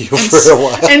yell at you for a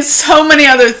while. And so many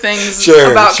other things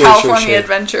about California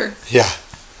Adventure. Yeah.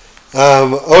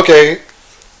 Okay.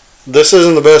 This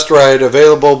isn't the best ride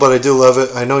available, but I do love it.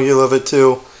 I know you love it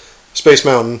too. Space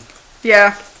Mountain.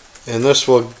 Yeah. And this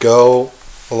will go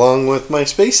along with my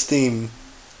space theme.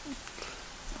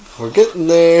 We're getting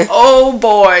there. Oh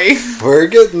boy. We're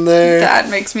getting there. That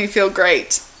makes me feel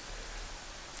great.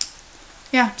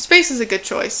 Yeah, space is a good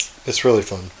choice. It's really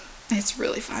fun. It's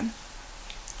really fun.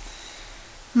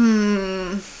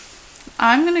 I'm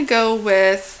gonna go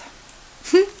with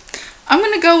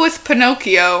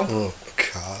Pinocchio. Oh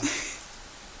God.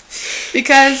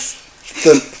 Because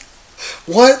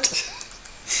what?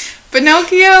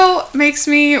 Pinocchio makes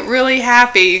me really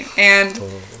happy, and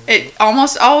it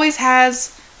almost always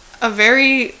has a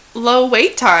very low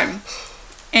wait time.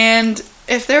 And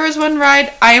if there was one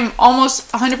ride I am almost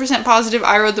 100% positive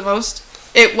I rode the most,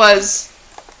 it was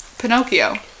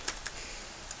Pinocchio.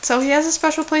 So he has a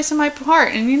special place in my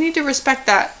heart, and you need to respect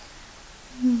that.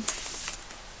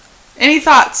 Any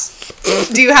thoughts?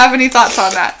 Do you have any thoughts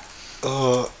on that?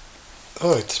 Oh,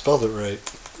 I spelled it right.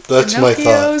 That's my thought.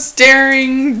 Pinocchio's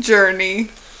Daring Journey.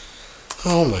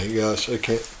 Oh my gosh, I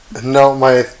can't. No,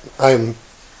 I'm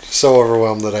so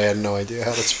overwhelmed that I had no idea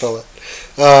how to spell it.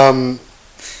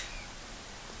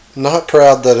 Not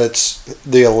proud that it's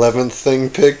the 11th thing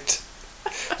picked.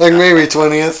 Like maybe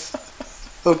 20th.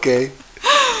 Okay.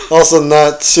 Also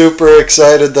not super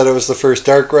excited that it was the first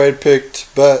dark ride picked,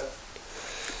 but...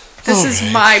 This is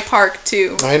my park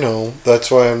too. I know. That's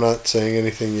why I'm not saying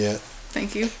anything yet.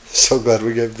 Thank you. So glad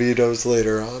we get vetoes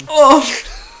later on. Oh.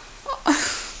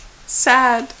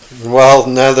 Sad. Well,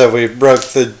 now that we broke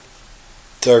the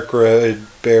dark ride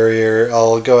barrier,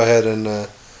 I'll go ahead and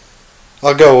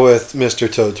I'll go with Mr.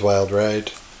 Toad's Wild Ride.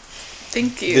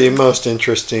 Thank you. The most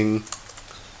interesting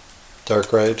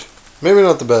dark ride. Maybe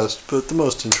not the best, but the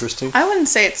most interesting. I wouldn't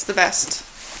say it's the best.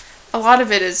 A lot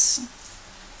of it is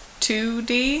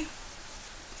 2D.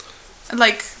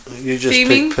 Like, you just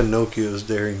theming. picked Pinocchio's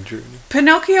Daring Journey.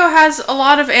 Pinocchio has a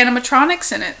lot of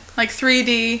animatronics in it. Like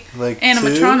 3D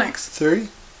animatronics. 3?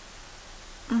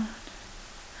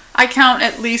 I count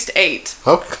at least 8.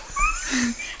 Okay.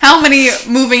 How many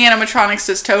moving animatronics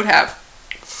does Toad have?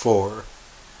 4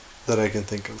 that I can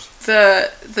think of.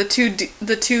 The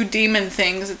two demon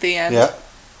things at the end. Yeah.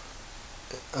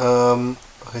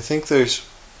 I think there's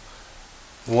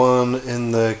one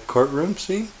in the courtroom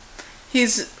scene.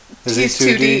 He's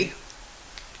 2D?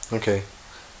 Okay.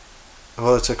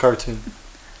 Well, it's a cartoon.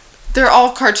 They're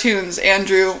all cartoons,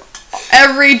 Andrew.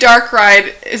 Every dark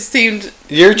ride is themed.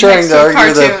 You're trying to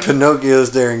argue that Pinocchio's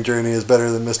Daring Journey is better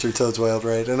than Mr. Toad's Wild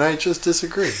Ride, and I just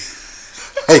disagree.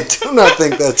 I do not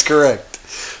think that's correct.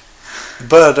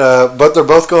 But they're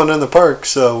both going in the park,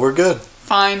 so we're good.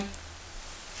 Fine.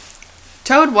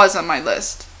 Toad was on my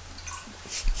list.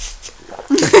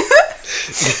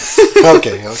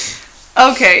 Okay.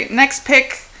 Okay, next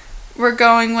pick, we're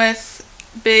going with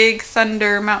Big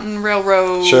Thunder Mountain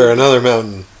Railroad. Sure, another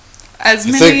mountain. As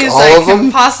many as I can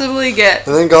possibly get.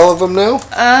 I think all of them now?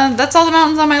 That's all the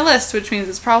mountains on my list, which means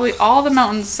it's probably all the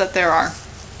mountains that there are.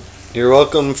 You're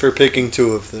welcome for picking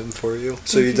 2 of them for you,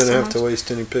 so you didn't have to waste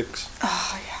any picks.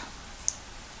 Oh,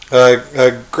 yeah.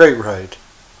 A great ride.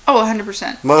 Oh,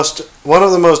 100%. One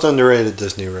of the most underrated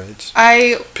Disney rides.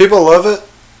 People love it,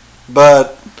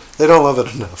 but they don't love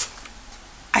it enough.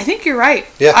 I think you're right.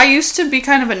 Yeah. I used to be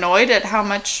kind of annoyed at how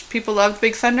much people loved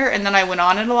Big Thunder, and then I went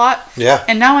on it a lot. Yeah.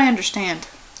 And now I understand.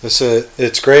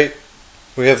 It's great.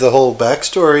 We have the whole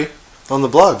backstory on the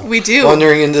blog. We do.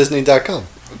 wanderingindisney.com.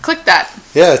 Click that.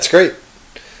 Yeah, it's great.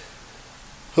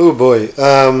 Oh boy.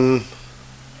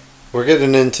 We're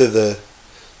getting into the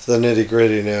nitty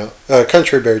gritty now.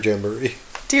 Country Bear Jamboree.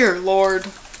 Dear Lord.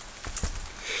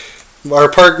 Our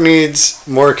park needs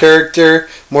more character,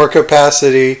 more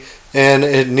capacity, and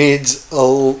it needs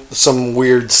some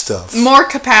weird stuff. More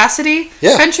capacity?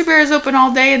 Yeah. Country Bear is open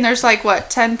all day and there's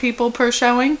 10 people per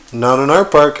showing? Not in our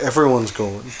park. Everyone's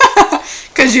going.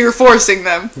 Because you're forcing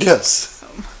them. Yes.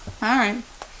 Alright.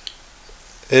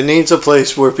 It needs a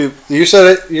place where people... You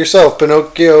said it yourself.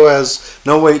 Pinocchio has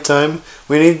no wait time.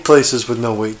 We need places with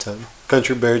no wait time.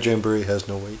 Country Bear Jamboree has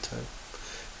no wait time.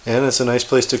 And it's a nice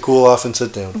place to cool off and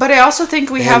sit down. But I also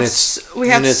think we have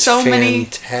fantastic. so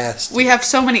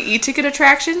many e-ticket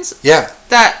attractions. Yeah.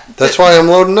 That's why I'm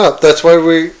loading up. That's why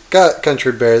we got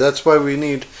Country Bear. That's why we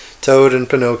need Toad and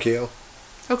Pinocchio.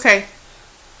 Okay.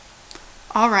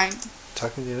 All right.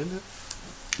 Talking to you, isn't it?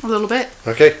 A little bit.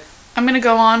 Okay. I'm going to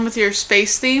go on with your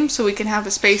space theme so we can have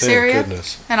a space Thank area.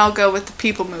 Goodness. And I'll go with the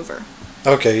People Mover.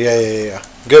 Okay, yeah.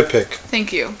 Good pick.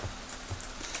 Thank you.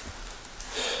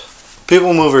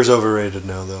 People Mover's overrated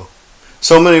now, though.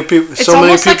 So many people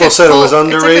said it was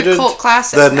underrated. It's like a cult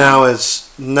classic that now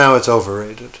it's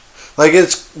overrated.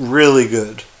 It's really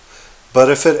good, but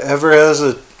if it ever has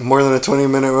more than a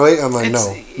 20-minute wait, I'm like,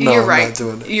 no, you're I'm right. not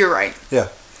doing it. You're right. Yeah,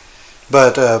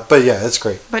 but yeah, it's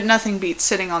great. But nothing beats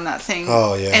sitting on that thing.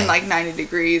 Oh yeah. In 90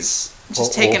 degrees,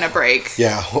 just taking a break.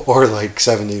 Yeah, or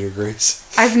 70 degrees.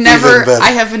 I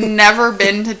have never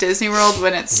been to Disney World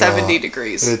when it's 70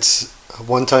 degrees. It's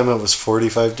one time it was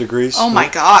 45 degrees. Oh my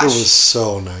gosh. It was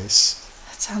so nice.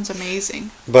 That sounds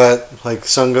amazing. But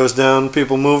sun goes down,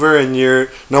 People Mover, and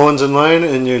no one's in line,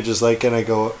 and you're just like, can I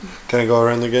go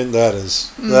around again? That is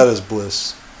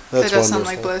bliss. That's that does sound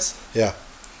like bliss. Yeah,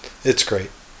 it's great.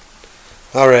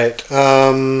 All right.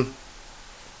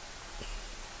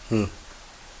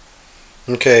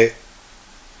 Okay.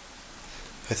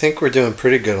 I think we're doing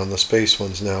pretty good on the space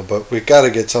ones now, but we've got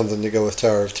to get something to go with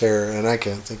Tower of Terror, and I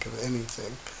can't think of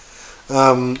anything.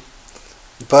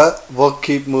 But we'll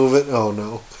keep moving. Oh,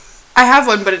 no. I have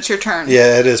one, but it's your turn.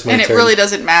 Yeah, it is my turn. And it really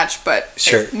doesn't match, but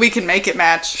sure. We can make it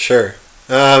match. Sure.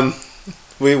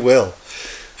 We will.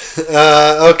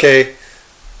 Okay.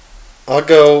 I'll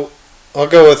go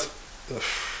with...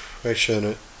 I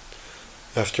shouldn't,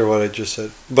 after what I just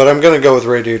said. But I'm going to go with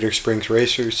Radiator Springs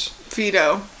Racers.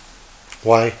 Veto.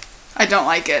 Why? I don't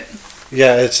like it.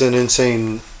 Yeah, it's an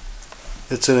insane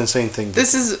thing.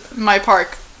 This is my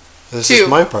park. This is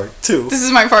my park too. This is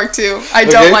my park too. I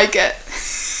don't like it.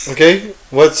 Okay,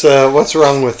 what's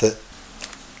wrong with it?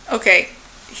 Okay,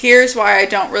 here's why I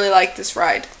don't really like this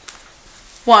ride.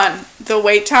 1, the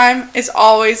wait time is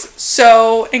always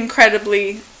so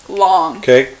incredibly long.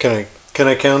 Okay, can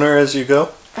I counter as you go?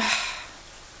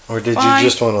 Or did you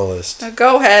just want a list?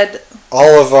 Go ahead.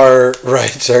 All of our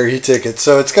rides are e-tickets,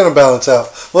 so it's going to balance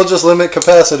out. We'll just limit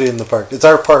capacity in the park. It's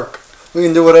our park. We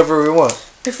can do whatever we want.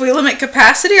 If we limit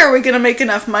capacity, are we going to make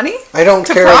enough money? I don't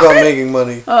care about making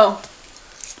money. Oh.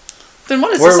 Then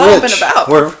what has this all been about?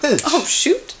 We're rich. Oh,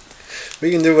 shoot. We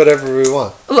can do whatever we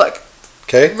want. Look.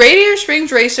 Okay. Radiator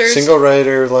Springs Racers. Single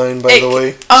rider line, by the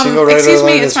way. Single rider excuse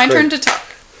me, line it's my turn to talk.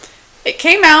 It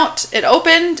came out, it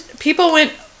opened, people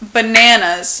went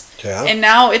bananas. Yeah. And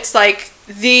now it's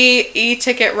the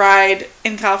e-ticket ride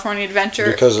in California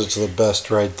Adventure. Because it's the best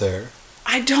right there.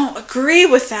 I don't agree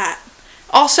with that.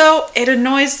 Also, it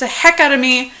annoys the heck out of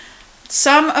me.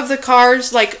 Some of the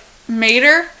cars, like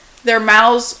Mater, their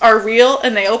mouths are real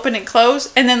and they open and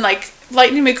close. And then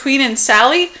Lightning McQueen and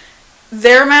Sally,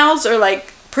 their mouths are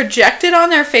projected on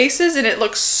their faces and it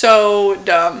looks so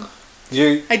dumb.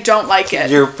 I don't like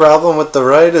it. Your problem with the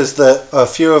ride is that a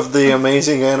few of the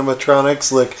amazing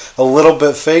animatronics look a little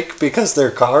bit fake because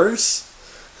they're cars.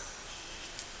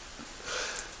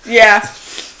 Yeah.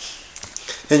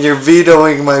 And you're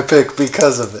vetoing my pick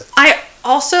because of it. I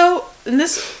also,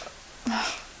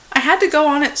 I had to go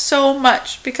on it so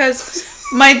much because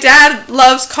my dad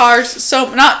loves cars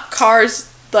not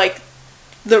cars like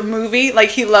the movie,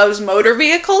 he loves motor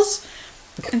vehicles.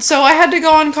 And so I had to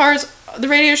go on the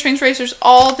Radiator Springs Racers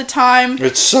all the time.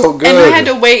 It's so good. And I had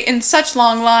to wait in such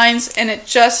long lines, and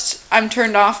I'm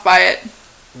turned off by it.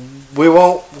 We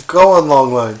won't go on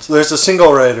long lines. There's a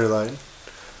single rider line.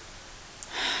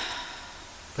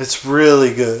 It's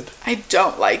really good. I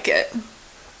don't like it.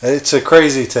 It's a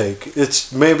crazy take.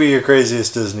 It's maybe your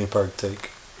craziest Disney park take.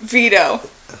 Veto.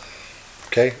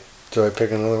 Okay. Do I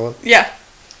pick another one? Yeah.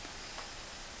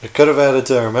 It could have added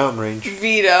to our mountain range.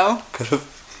 Veto.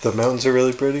 The mountains are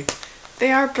really pretty.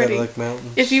 They are pretty. Cadillac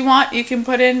Mountains. If you want, you can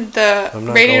put in the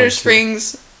Radiator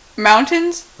Springs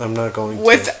Mountains. I'm not going to.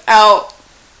 Without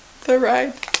the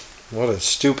ride. What a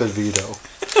stupid veto.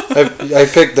 I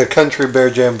picked the Country Bear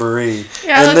Jamboree.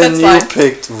 Yeah, and then you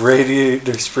picked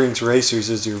Radiator Springs Racers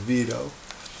as your veto.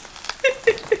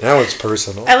 Now it's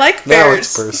personal. I like bears. Now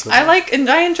it's personal.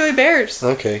 I enjoy bears.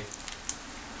 Okay.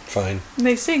 Fine. And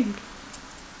they sing.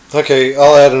 Okay,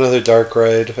 I'll add another dark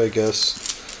ride, I guess.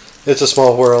 It's a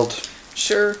small world.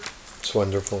 Sure. It's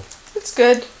wonderful. It's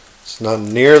good. It's not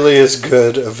nearly as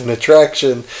good of an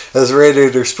attraction as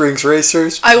Radiator Springs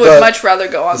Racers. I would much rather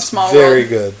go on Small World. Very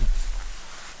good.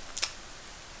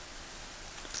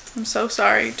 I'm so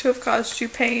sorry to have caused you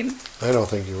pain. I don't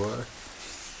think you are.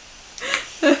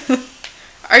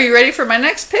 Are you ready for my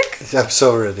next pick? I'm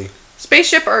so ready.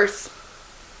 Spaceship Earth.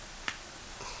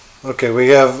 Okay, we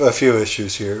have a few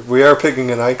issues here. We are picking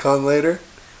an icon later.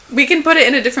 We can put it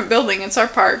in a different building. It's our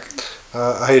park.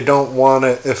 I don't want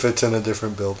it if it's in a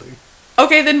different building.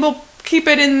 Okay, then we'll keep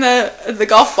it in the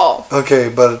golf ball. Okay,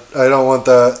 but I don't want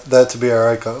that to be our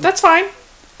icon. That's fine.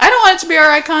 I don't want it to be our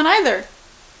icon either.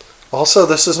 Also,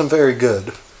 this isn't very good.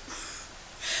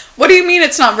 What do you mean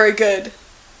it's not very good?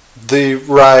 The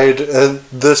ride at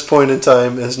this point in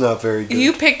time is not very good.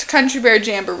 You picked Country Bear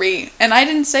Jamboree, and I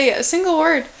didn't say a single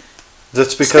word.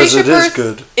 That's because Spaceship it is Earth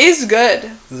good. Is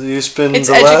good. You spend It's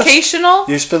the educational.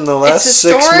 You spend the last it's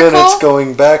 6 historical. minutes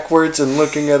going backwards and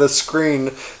looking at a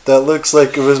screen that looks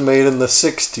like it was made in the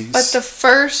 60s. But the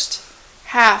first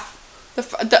half,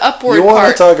 the upward you want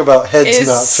part, to talk about heads is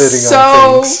not fitting so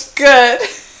on things. good.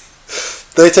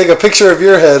 They take a picture of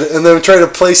your head and then try to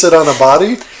place it on a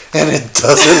body, and it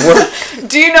doesn't work.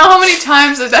 Do you know how many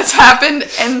times that's happened?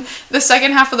 And the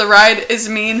second half of the ride is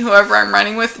me and whoever I'm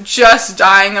running with just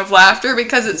dying of laughter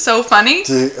because it's so funny.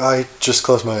 I just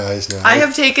close my eyes now. I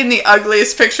have taken the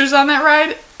ugliest pictures on that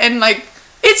ride, and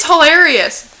it's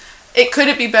hilarious. Could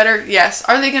it be better? Yes.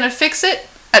 Are they gonna fix it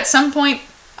at some point?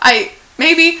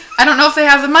 Maybe. I don't know if they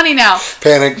have the money now.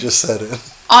 Panic just set in.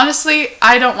 Honestly,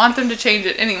 I don't want them to change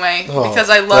it anyway because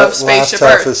I love Spaceship That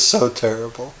last half Earth. is so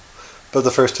terrible. But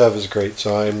the first half is great,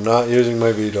 so I'm not using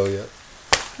my veto yet.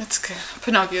 It's good.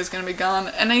 Pinocchio's gonna be gone.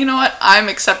 And you know what? I'm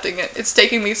accepting it. It's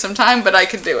taking me some time, but I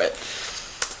can do it.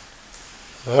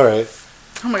 Alright.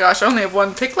 Oh my gosh, I only have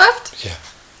one pick left? Yeah.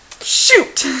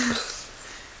 Shoot!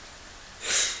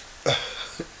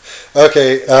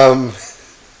 Okay,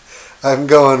 I'm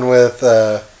going with,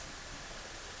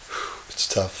 it's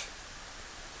tough.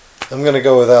 I'm going to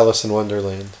go with Alice in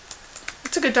Wonderland.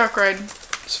 It's a good dark ride.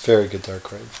 It's a very good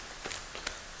dark ride.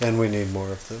 And we need more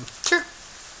of them. Sure.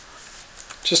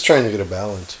 Just trying to get a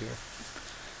balance here.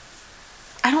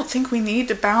 I don't think we need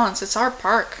to balance. It's our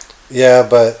park. Yeah,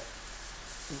 but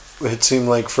it seemed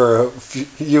like for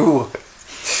you...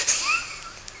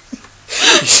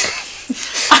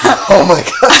 Oh my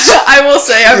gosh. I will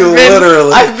say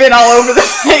I've been all over the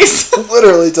place.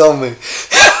 Literally tell me.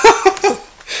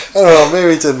 I don't know,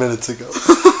 maybe 10 minutes ago.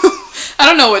 I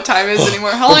don't know what time it is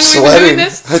anymore. How long I'm have you been sweating. doing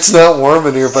this? It's not warm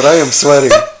in here, but I am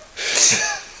sweating.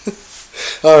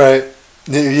 Alright.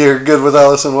 You're good with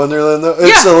Alice in Wonderland, though?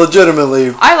 It's a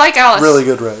legitimately I like Alice. really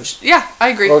good ride. Yeah, I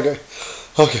agree. Okay.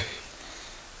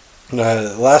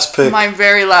 Last pick. My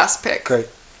very last pick. Great.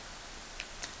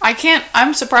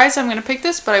 I'm surprised I'm going to pick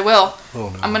this, but I will. Oh,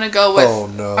 no. I'm going to go with... Oh,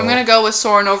 no. I'm going to go with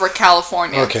Soarin' Over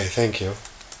California. Okay, thank you.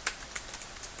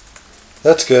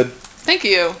 That's good. Thank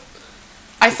you.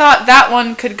 I thought that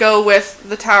one could go with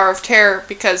the Tower of Terror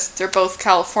because they're both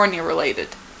California related.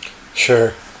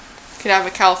 Sure. Could have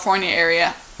a California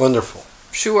area. Wonderful.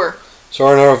 Sure.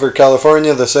 Soarin' Over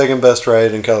California, the second best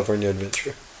ride in California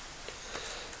Adventure.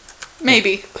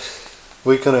 Maybe.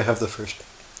 We couldn't have the first.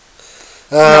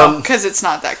 No, because it's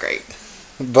not that great.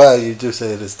 But you do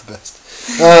say it is the best.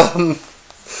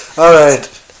 Alright.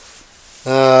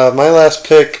 My last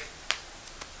pick.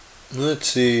 Let's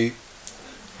see.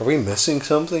 Are we missing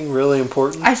something really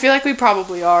important? I feel like we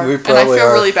probably are. We and I probably feel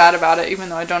are. really bad about it, even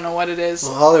though I don't know what it is.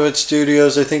 Well, Hollywood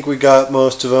Studios, I think we got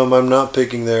most of them. I'm not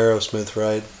picking the Aerosmith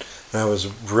ride. I was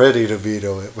ready to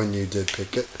veto it when you did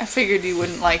pick it. I figured you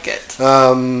wouldn't like it.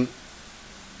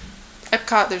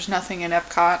 Epcot, there's nothing in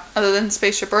Epcot other than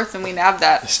Spaceship Earth, and we nabbed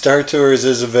that. Star Tours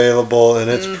is available,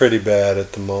 and it's pretty bad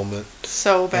at the moment.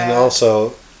 So bad. And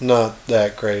also, not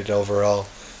that great overall.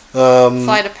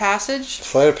 Flight of Passage?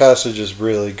 Flight of Passage is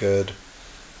really good.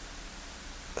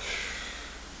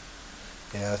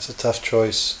 Yeah, it's a tough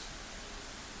choice.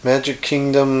 Magic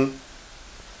Kingdom,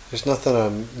 there's nothing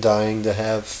I'm dying to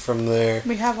have from there.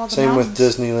 We have all the Same mountains.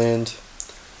 with Disneyland.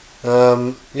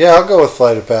 Yeah, I'll go with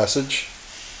Flight of Passage.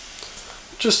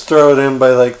 Just throw it in by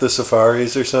like the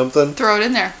safaris or something. Throw it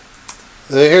in there.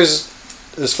 Is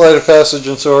Flight of Passage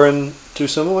and Soarin' too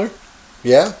similar?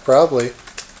 Yeah, probably.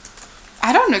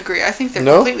 I don't agree. I think they're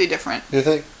No? completely different. You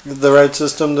think the ride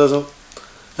system doesn't...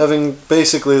 Having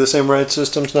basically the same ride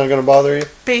system's not going to bother you?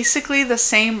 Basically the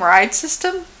same ride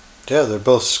system? Yeah, they're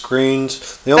both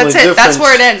screens. The That's it. That's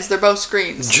where it ends. They're both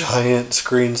screens. Giant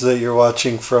screens that you're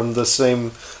watching from the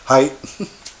same height.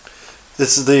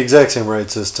 It's the exact same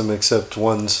ride system, except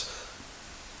one's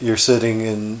you're sitting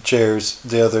in chairs,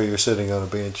 the other you're sitting on a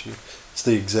banshee. It's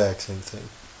the exact same thing.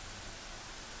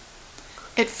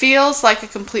 It feels like a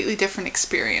completely different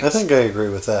experience. I think I agree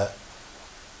with that.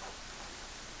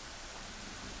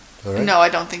 All right. No, I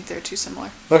don't think they're too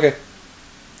similar. Okay.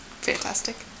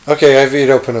 Fantastic. Okay, I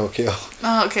veto Pinocchio.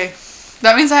 Oh, okay.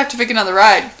 That means I have to pick another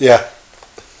ride. Yeah.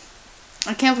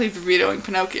 I can't believe you're vetoing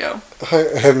Pinocchio.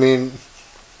 I mean...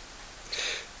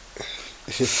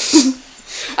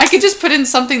 I could just put in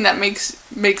something that makes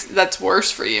that's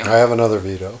worse for you. I have another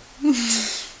veto.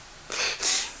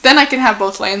 Then I can have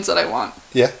both lands that I want.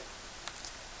 Yeah.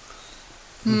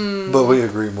 But we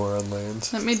agree more on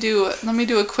lands. Let me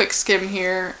do a quick skim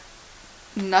here.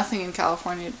 Nothing in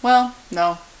California. Well,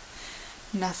 no.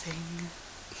 Nothing.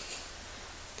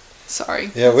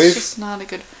 Sorry. Yeah, it's just not a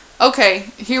good. Okay,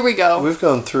 here we go. We've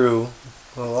gone through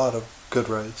a lot of good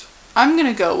rides. I'm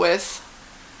gonna go with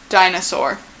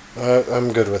Dinosaur.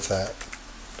 I'm good with that.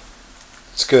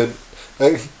 It's good.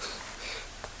 It's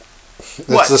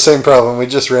What? the same problem we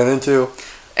just ran into.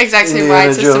 Exact same Indiana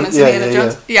ride system Jones. as Yeah, Indiana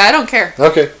Jones. Yeah, I don't care.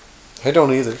 Okay. I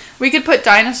don't either. We could put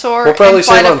Dinosaur We'll probably and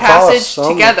Flight save of on costs, Passage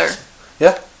together.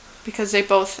 Yeah. Because they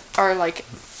both are like...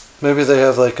 Maybe they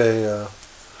have like a...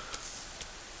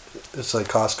 it's like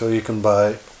Costco. You can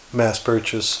buy, mass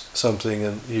purchase something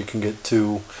and you can get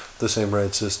two the same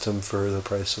ride system for the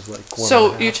price of like one.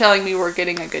 So you're telling me we're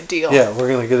getting a good deal? Yeah, we're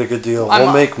going to get a good deal.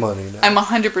 We'll make money now. I'm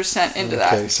 100% into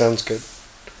that. Okay, sounds good.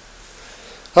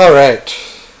 All right.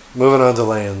 Moving on to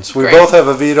lands. We Great. both have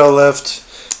a veto left.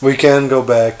 We can go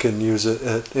back and use it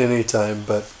at any time,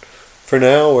 but for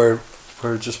now we're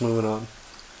just moving on.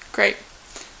 Great.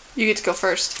 You get to go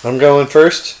first. I'm going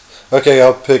first. Okay,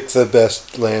 I'll pick the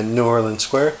best land, New Orleans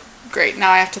Square. Great. Now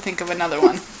I have to think of another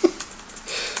one.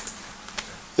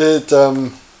 It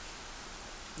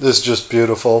is just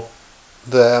beautiful.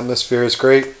 The atmosphere is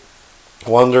great.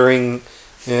 Wandering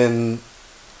in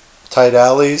tight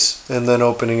alleys and then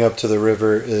opening up to the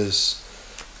river is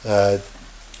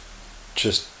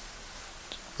just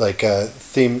like a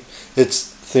theme.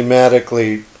 It's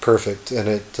thematically perfect and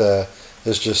it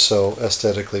is just so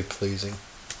aesthetically pleasing.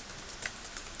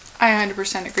 I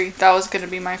 100% agree. That was going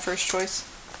to be my first choice.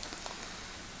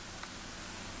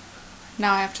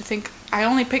 Now I have to think. I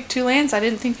only picked 2 lands. I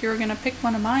didn't think you were going to pick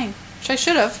one of mine, which I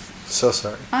should have. So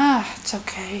sorry. It's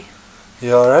okay.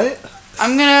 You alright?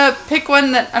 I'm going to pick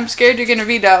one that I'm scared you're going to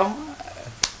veto.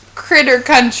 Critter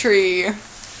Country.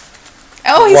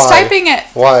 Oh, he's Why? typing it.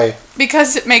 Why?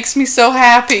 Because it makes me so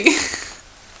happy.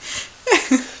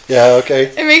 Yeah,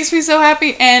 okay. It makes me so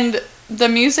happy, and the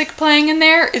music playing in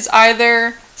there is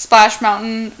either Splash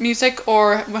Mountain music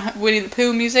or Winnie the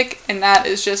Pooh music, and that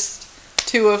is just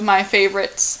 2 of my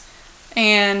favorites.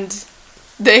 And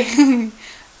they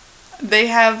they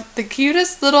have the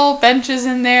cutest little benches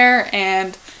in there,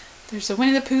 and there's a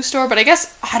Winnie the Pooh store, but I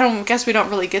guess we don't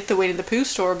really get the Winnie the Pooh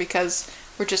store because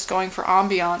we're just going for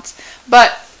ambiance.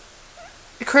 But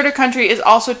Critter Country is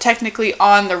also technically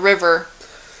on the river.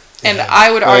 And Yeah, I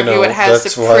would argue know, it has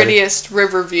that's the why- prettiest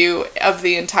river view of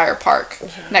the entire park,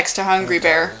 next to Hungry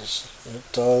Bear. It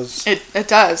does. It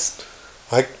does.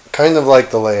 I kind of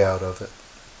like the layout of it.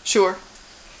 Sure.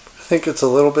 I think it's a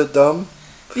little bit dumb,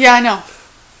 Yeah, I know.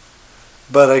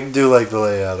 but I do like the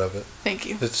layout of it. Thank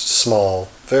you. It's small,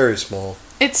 very small.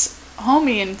 It's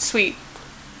homey and sweet.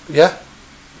 Yeah,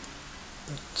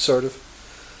 sort of.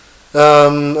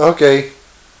 Okay.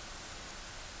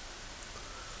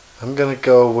 I'm gonna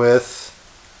go with.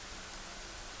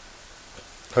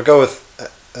 I'll go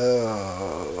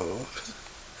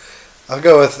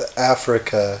with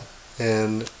Africa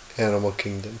and Animal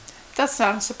Kingdom. That's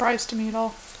not a surprise to me at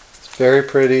all. It's very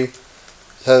pretty.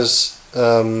 It has,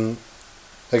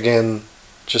 again,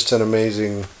 just an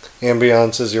amazing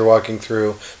ambiance as you're walking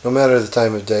through. No matter the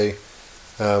time of day,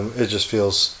 it just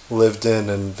feels lived in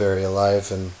and very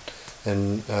alive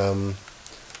and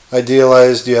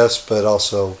idealized, yes, but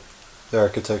also the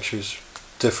architecture's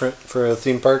different for a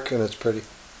theme park, and it's pretty.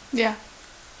 Yeah.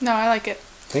 No, I like it.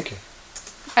 Thank you.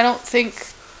 I don't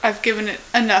think I've given it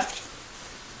enough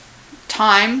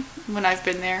time when I've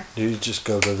been there. You just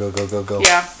go.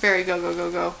 Yeah, very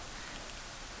go.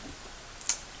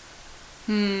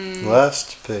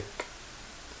 Last pick.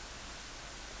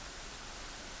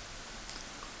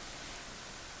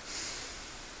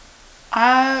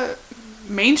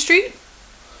 Main Street?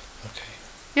 Okay.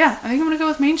 Yeah, I think I'm going to go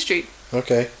with Main Street.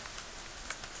 Okay.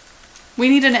 We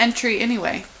need an entry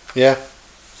anyway. Yeah,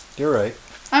 you're right.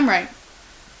 I'm right.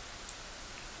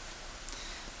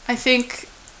 I think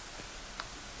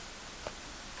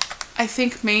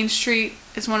Main Street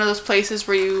is one of those places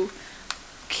where you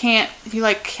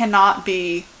cannot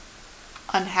be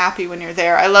unhappy when you're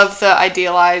there. I love the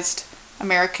idealized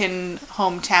American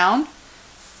hometown.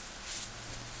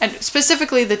 And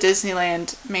specifically the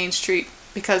Disneyland Main Street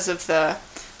because of the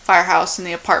firehouse and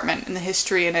the apartment and the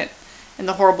history in it and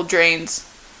the horrible drains.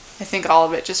 I think all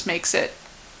of it just makes it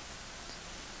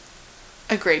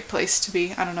a great place to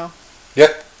be. I don't know.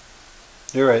 Yep.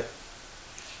 You're right.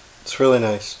 It's really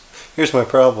nice. Here's my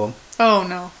problem. Oh,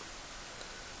 no.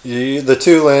 The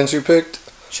 2 lands you picked,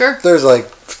 Sure. there's like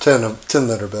 10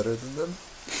 that are better than them.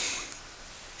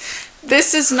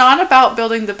 This is not about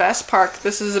building the best park.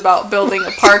 This is about building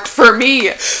a park for me.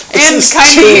 And This has kind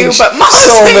of you, changed but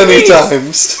mostly so many me.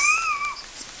 times.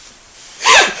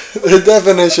 The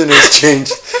definition has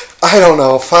changed, I don't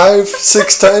know, 5,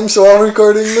 6 times while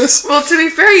recording this? Well, to be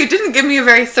fair, you didn't give me a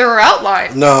very thorough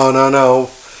outline. No.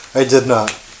 I did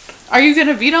not. Are you going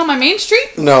to veto my Main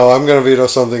Street? No, I'm going to veto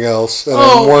something else, and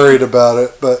Oh. I'm worried about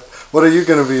it. But what are you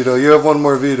going to veto? You have one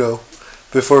more veto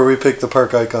before we pick the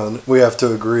park icon we have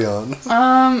to agree on.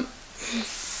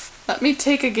 Let me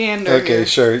take a gander Okay, here.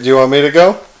 sure. Do you want me to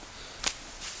go?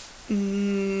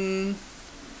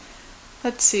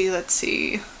 Let's see.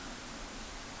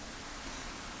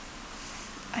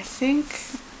 I think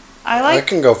I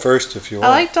can go first if you want.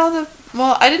 I liked all the.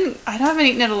 Well, I haven't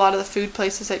eaten at a lot of the food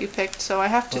places that you picked, so I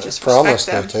have to just promise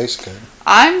respect they them. taste good.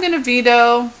 I'm gonna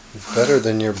veto. It's better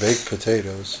than your baked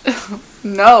potatoes.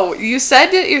 No, you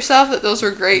said it yourself that those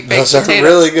were great baked Those are potatoes.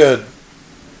 really good.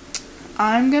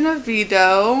 I'm gonna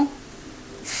veto.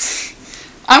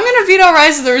 I'm gonna veto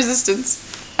Rise of the Resistance.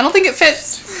 I don't think it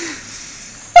fits.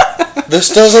 This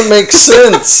doesn't make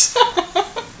sense.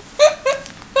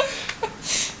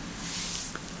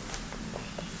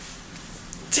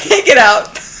 Take it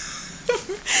out.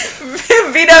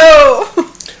 Veto.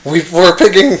 We're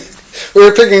picking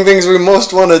things we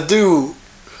most want to do.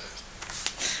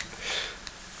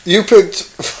 You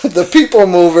picked the People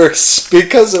Movers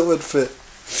because it would fit.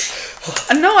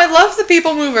 No, I love the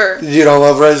People Mover. You don't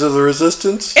love Rise of the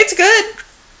Resistance? It's good.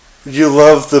 You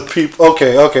love the people.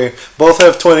 Okay. Both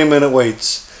have 20-minute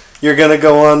waits. You're gonna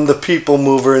go on the People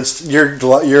Mover, and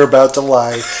you're about to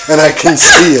lie, and I can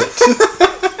see it.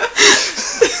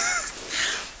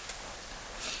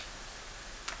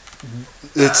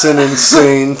 It's an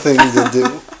insane thing to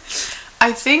do.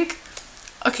 I think.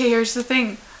 Okay, here's the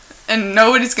thing, and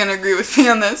nobody's gonna agree with me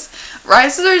on this.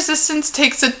 Rise of the Resistance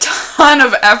takes a ton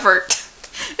of effort.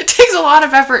 It takes a lot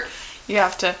of effort. You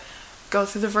have to go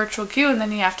through the virtual queue, and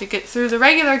then you have to get through the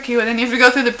regular queue, and then you have to go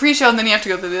through the pre-show, and then you have to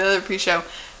go through the other pre-show,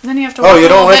 and then you have to. Oh, walk you a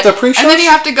don't little like bit, the pre-shows? And then you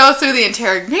have to go through the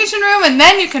interrogation room, and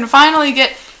then you can finally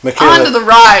get Michaela, onto the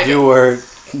ride. You are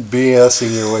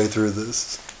BSing your way through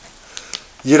this.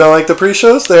 You don't like the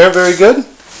pre-shows? They aren't very good?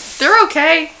 They're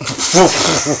okay.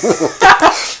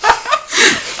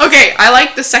 Okay, I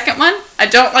like the second one. I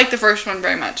don't like the first one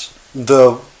very much.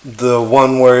 The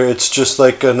one where it's just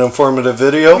like an informative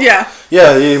video? Yeah.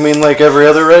 Yeah, you mean like every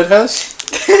other ride has?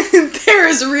 There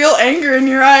is real anger in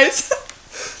your eyes.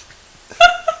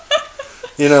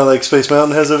 You know, like Space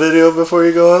Mountain has a video before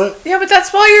you go on it? Yeah, but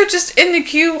that's while you're just in the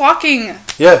queue walking.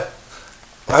 Yeah.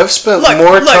 I've spent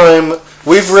Look. time...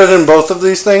 We've ridden both of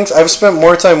these things. I've spent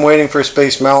more time waiting for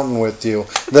Space Mountain with you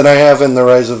than I have in the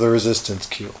Rise of the Resistance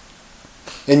queue.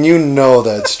 And you know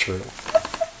that's true.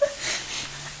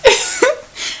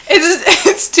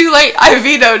 It's too late. I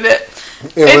vetoed it.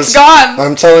 It's gone.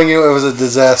 I'm telling you, it was a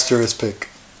disastrous pick.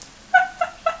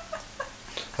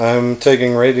 I'm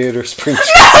taking Radiator Springs. No,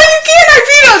 you can't. I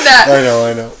vetoed that. I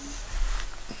know.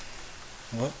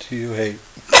 What do you hate?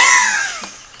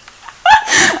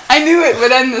 I knew it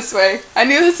would end this way. I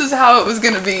knew this is how it was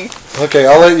going to be. Okay,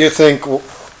 I'll let you think,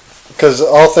 because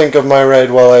I'll think of my ride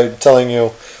while I'm telling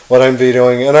you what I'm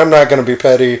vetoing, and I'm not going to be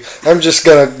petty. I'm just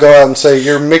going to go out and say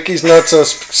your Mickey's Not So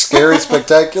Scary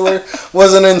Spectacular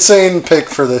was an insane pick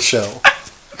for this show.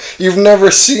 You've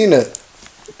never seen it.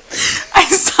 I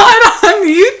saw it on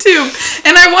YouTube,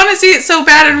 and I want to see it so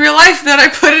bad in real life that I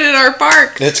put it in our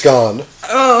park. It's gone.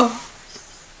 Oh.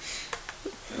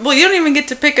 Well, you don't even get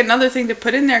to pick another thing to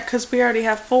put in there because we already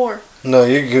have 4. No,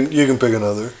 you can pick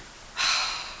another.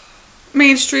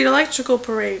 Main Street Electrical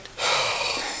Parade.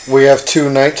 We have 2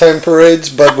 nighttime parades,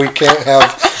 but we can't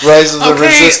have Rise of the Okay,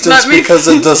 Resistance because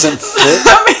it doesn't fit.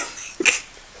 Let me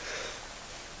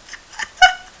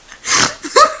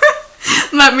think.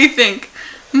 Let me think.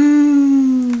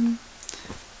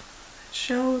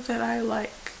 Show that I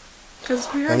like. Because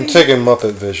we already... I'm taking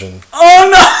Muppet Vision. Oh,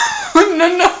 no.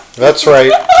 No. That's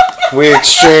right. We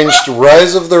exchanged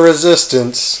Rise of the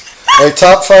Resistance, a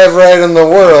top 5 ride in the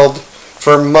world,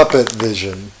 for Muppet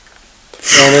Vision.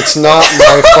 And it's not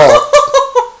my fault.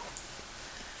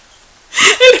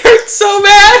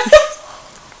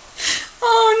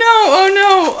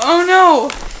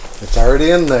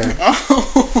 already in there.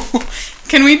 Oh.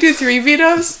 Can we do 3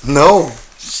 vetoes? No.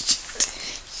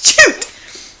 Shoot!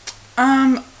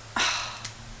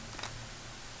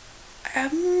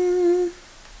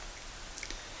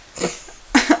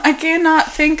 I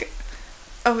cannot think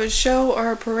of a show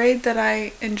or a parade that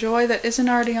I enjoy that isn't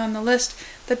already on the list,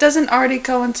 that doesn't already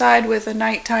coincide with a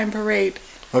nighttime parade.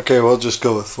 Okay, we'll just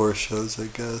go with 4 shows, I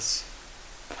guess.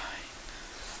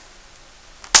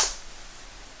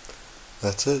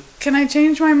 That's it. Can I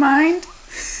change my mind?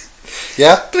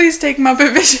 Yeah? Please take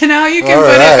Muppet Vision out. You can All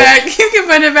put right. it back. You can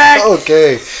put it back.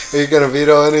 Okay. Are you going to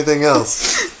veto anything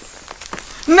else?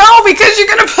 No, because you're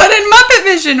going to put in Muppet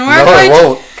Vision. No, I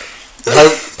won't.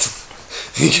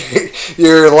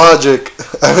 Your logic.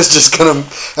 I was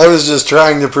just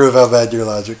trying to prove how bad your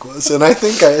logic was, and I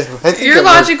think your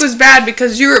logic was bad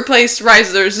because you replaced Rise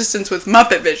of the Resistance with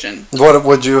Muppet Vision. What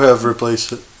would you have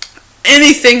replaced it?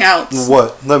 Anything else?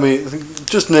 What? Let me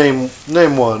just name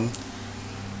one.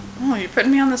 Oh, you're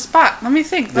putting me on the spot. Let me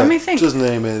think. Just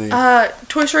name any.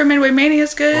 Toy Story Midway Mania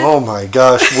is good. Oh my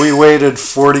gosh, we waited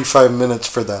 45 minutes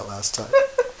for that last time.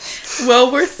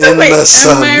 Well worth the wait.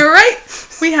 Am I right?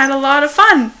 We had a lot of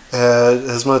fun.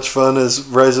 As much fun as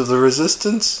Rise of the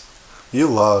Resistance? You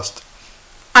lost.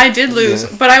 I did lose,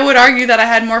 but I would argue that I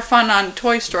had more fun on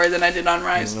Toy Story than I did on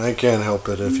Rise. I can't help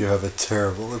it if you have a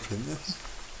terrible opinion.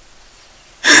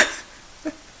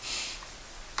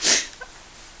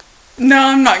 No,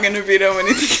 I'm not going to veto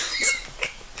anything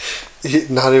else.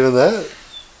 Not even that?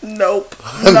 Nope.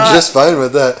 I'm just fine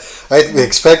with that. I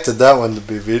expected that one to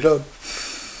be vetoed.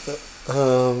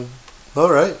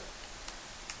 Alright.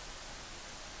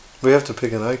 We have to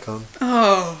pick an icon.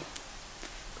 Oh.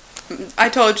 I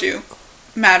told you.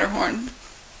 Matterhorn.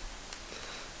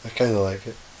 I kind of like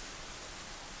it.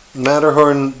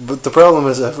 Matterhorn, but the problem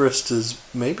is Everest is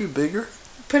maybe bigger?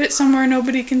 Put it somewhere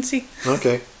nobody can see.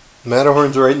 Okay.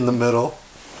 Matterhorn's right in the middle.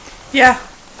 Yeah.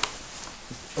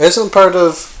 Isn't part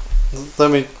of...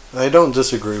 I don't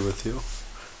disagree with you.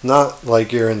 Not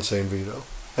like your insane veto.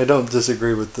 I don't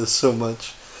disagree with this so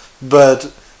much.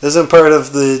 But isn't part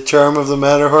of the charm of the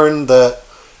Matterhorn that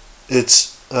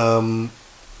it's... I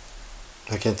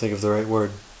can't think of the right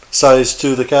word. Size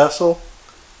to the castle?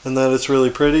 And that it's really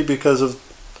pretty because of...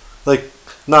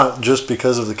 not just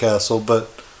because of the castle, but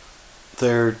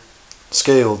they're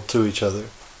scaled to each other.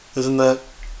 Isn't that...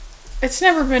 It's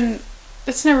never been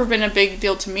a big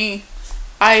deal to me.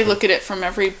 I look at it from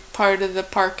every part of the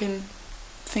park and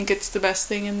think it's the best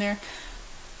thing in there.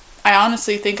 I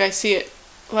honestly think I see it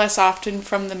less often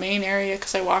from the main area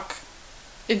because I walk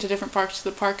into different parts of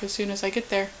the park as soon as I get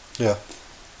there. Yeah.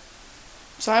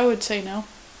 So I would say no.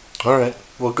 Alright,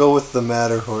 we'll go with the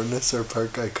Matterhorn as our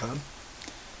park icon.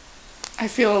 I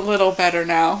feel a little better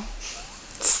now.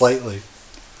 Slightly.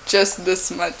 Just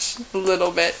this much, a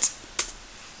little bit.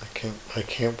 I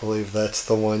can't believe that's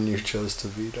the one you chose to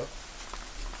veto.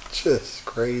 Just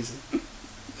crazy.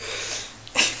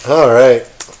 Alright.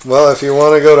 Well, if you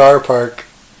want to go to our park,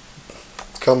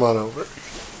 come on over.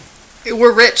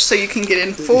 We're rich, so you can get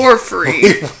in for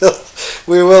free.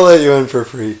 We will let you in for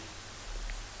free.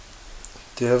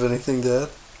 Do you have anything to add?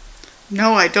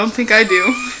 No, I don't think I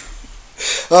do.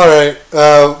 Alright.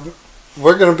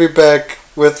 We're going to be back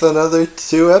with another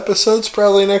 2 episodes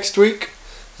probably next week.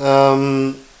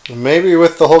 Maybe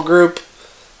with the whole group.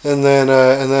 And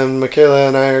then Michaela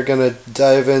and I are going to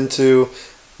dive into,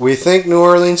 we think, New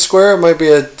Orleans Square. It might be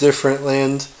a different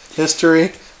land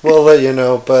history. We'll let you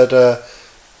know. But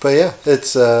yeah,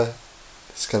 it's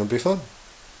going to be fun.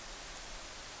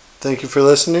 Thank you for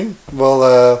listening. We'll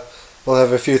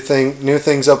have a few new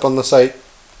things up on the site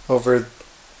over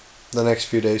the next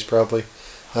few days probably.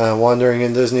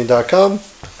 WanderingInDisney.com.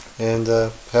 And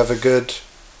have a good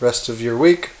rest of your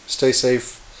week. Stay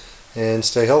safe and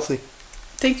stay healthy.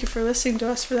 Thank you for listening to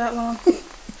us for that long.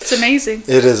 It's amazing.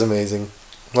 It is amazing.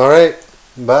 All right.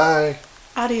 Bye.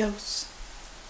 Adios.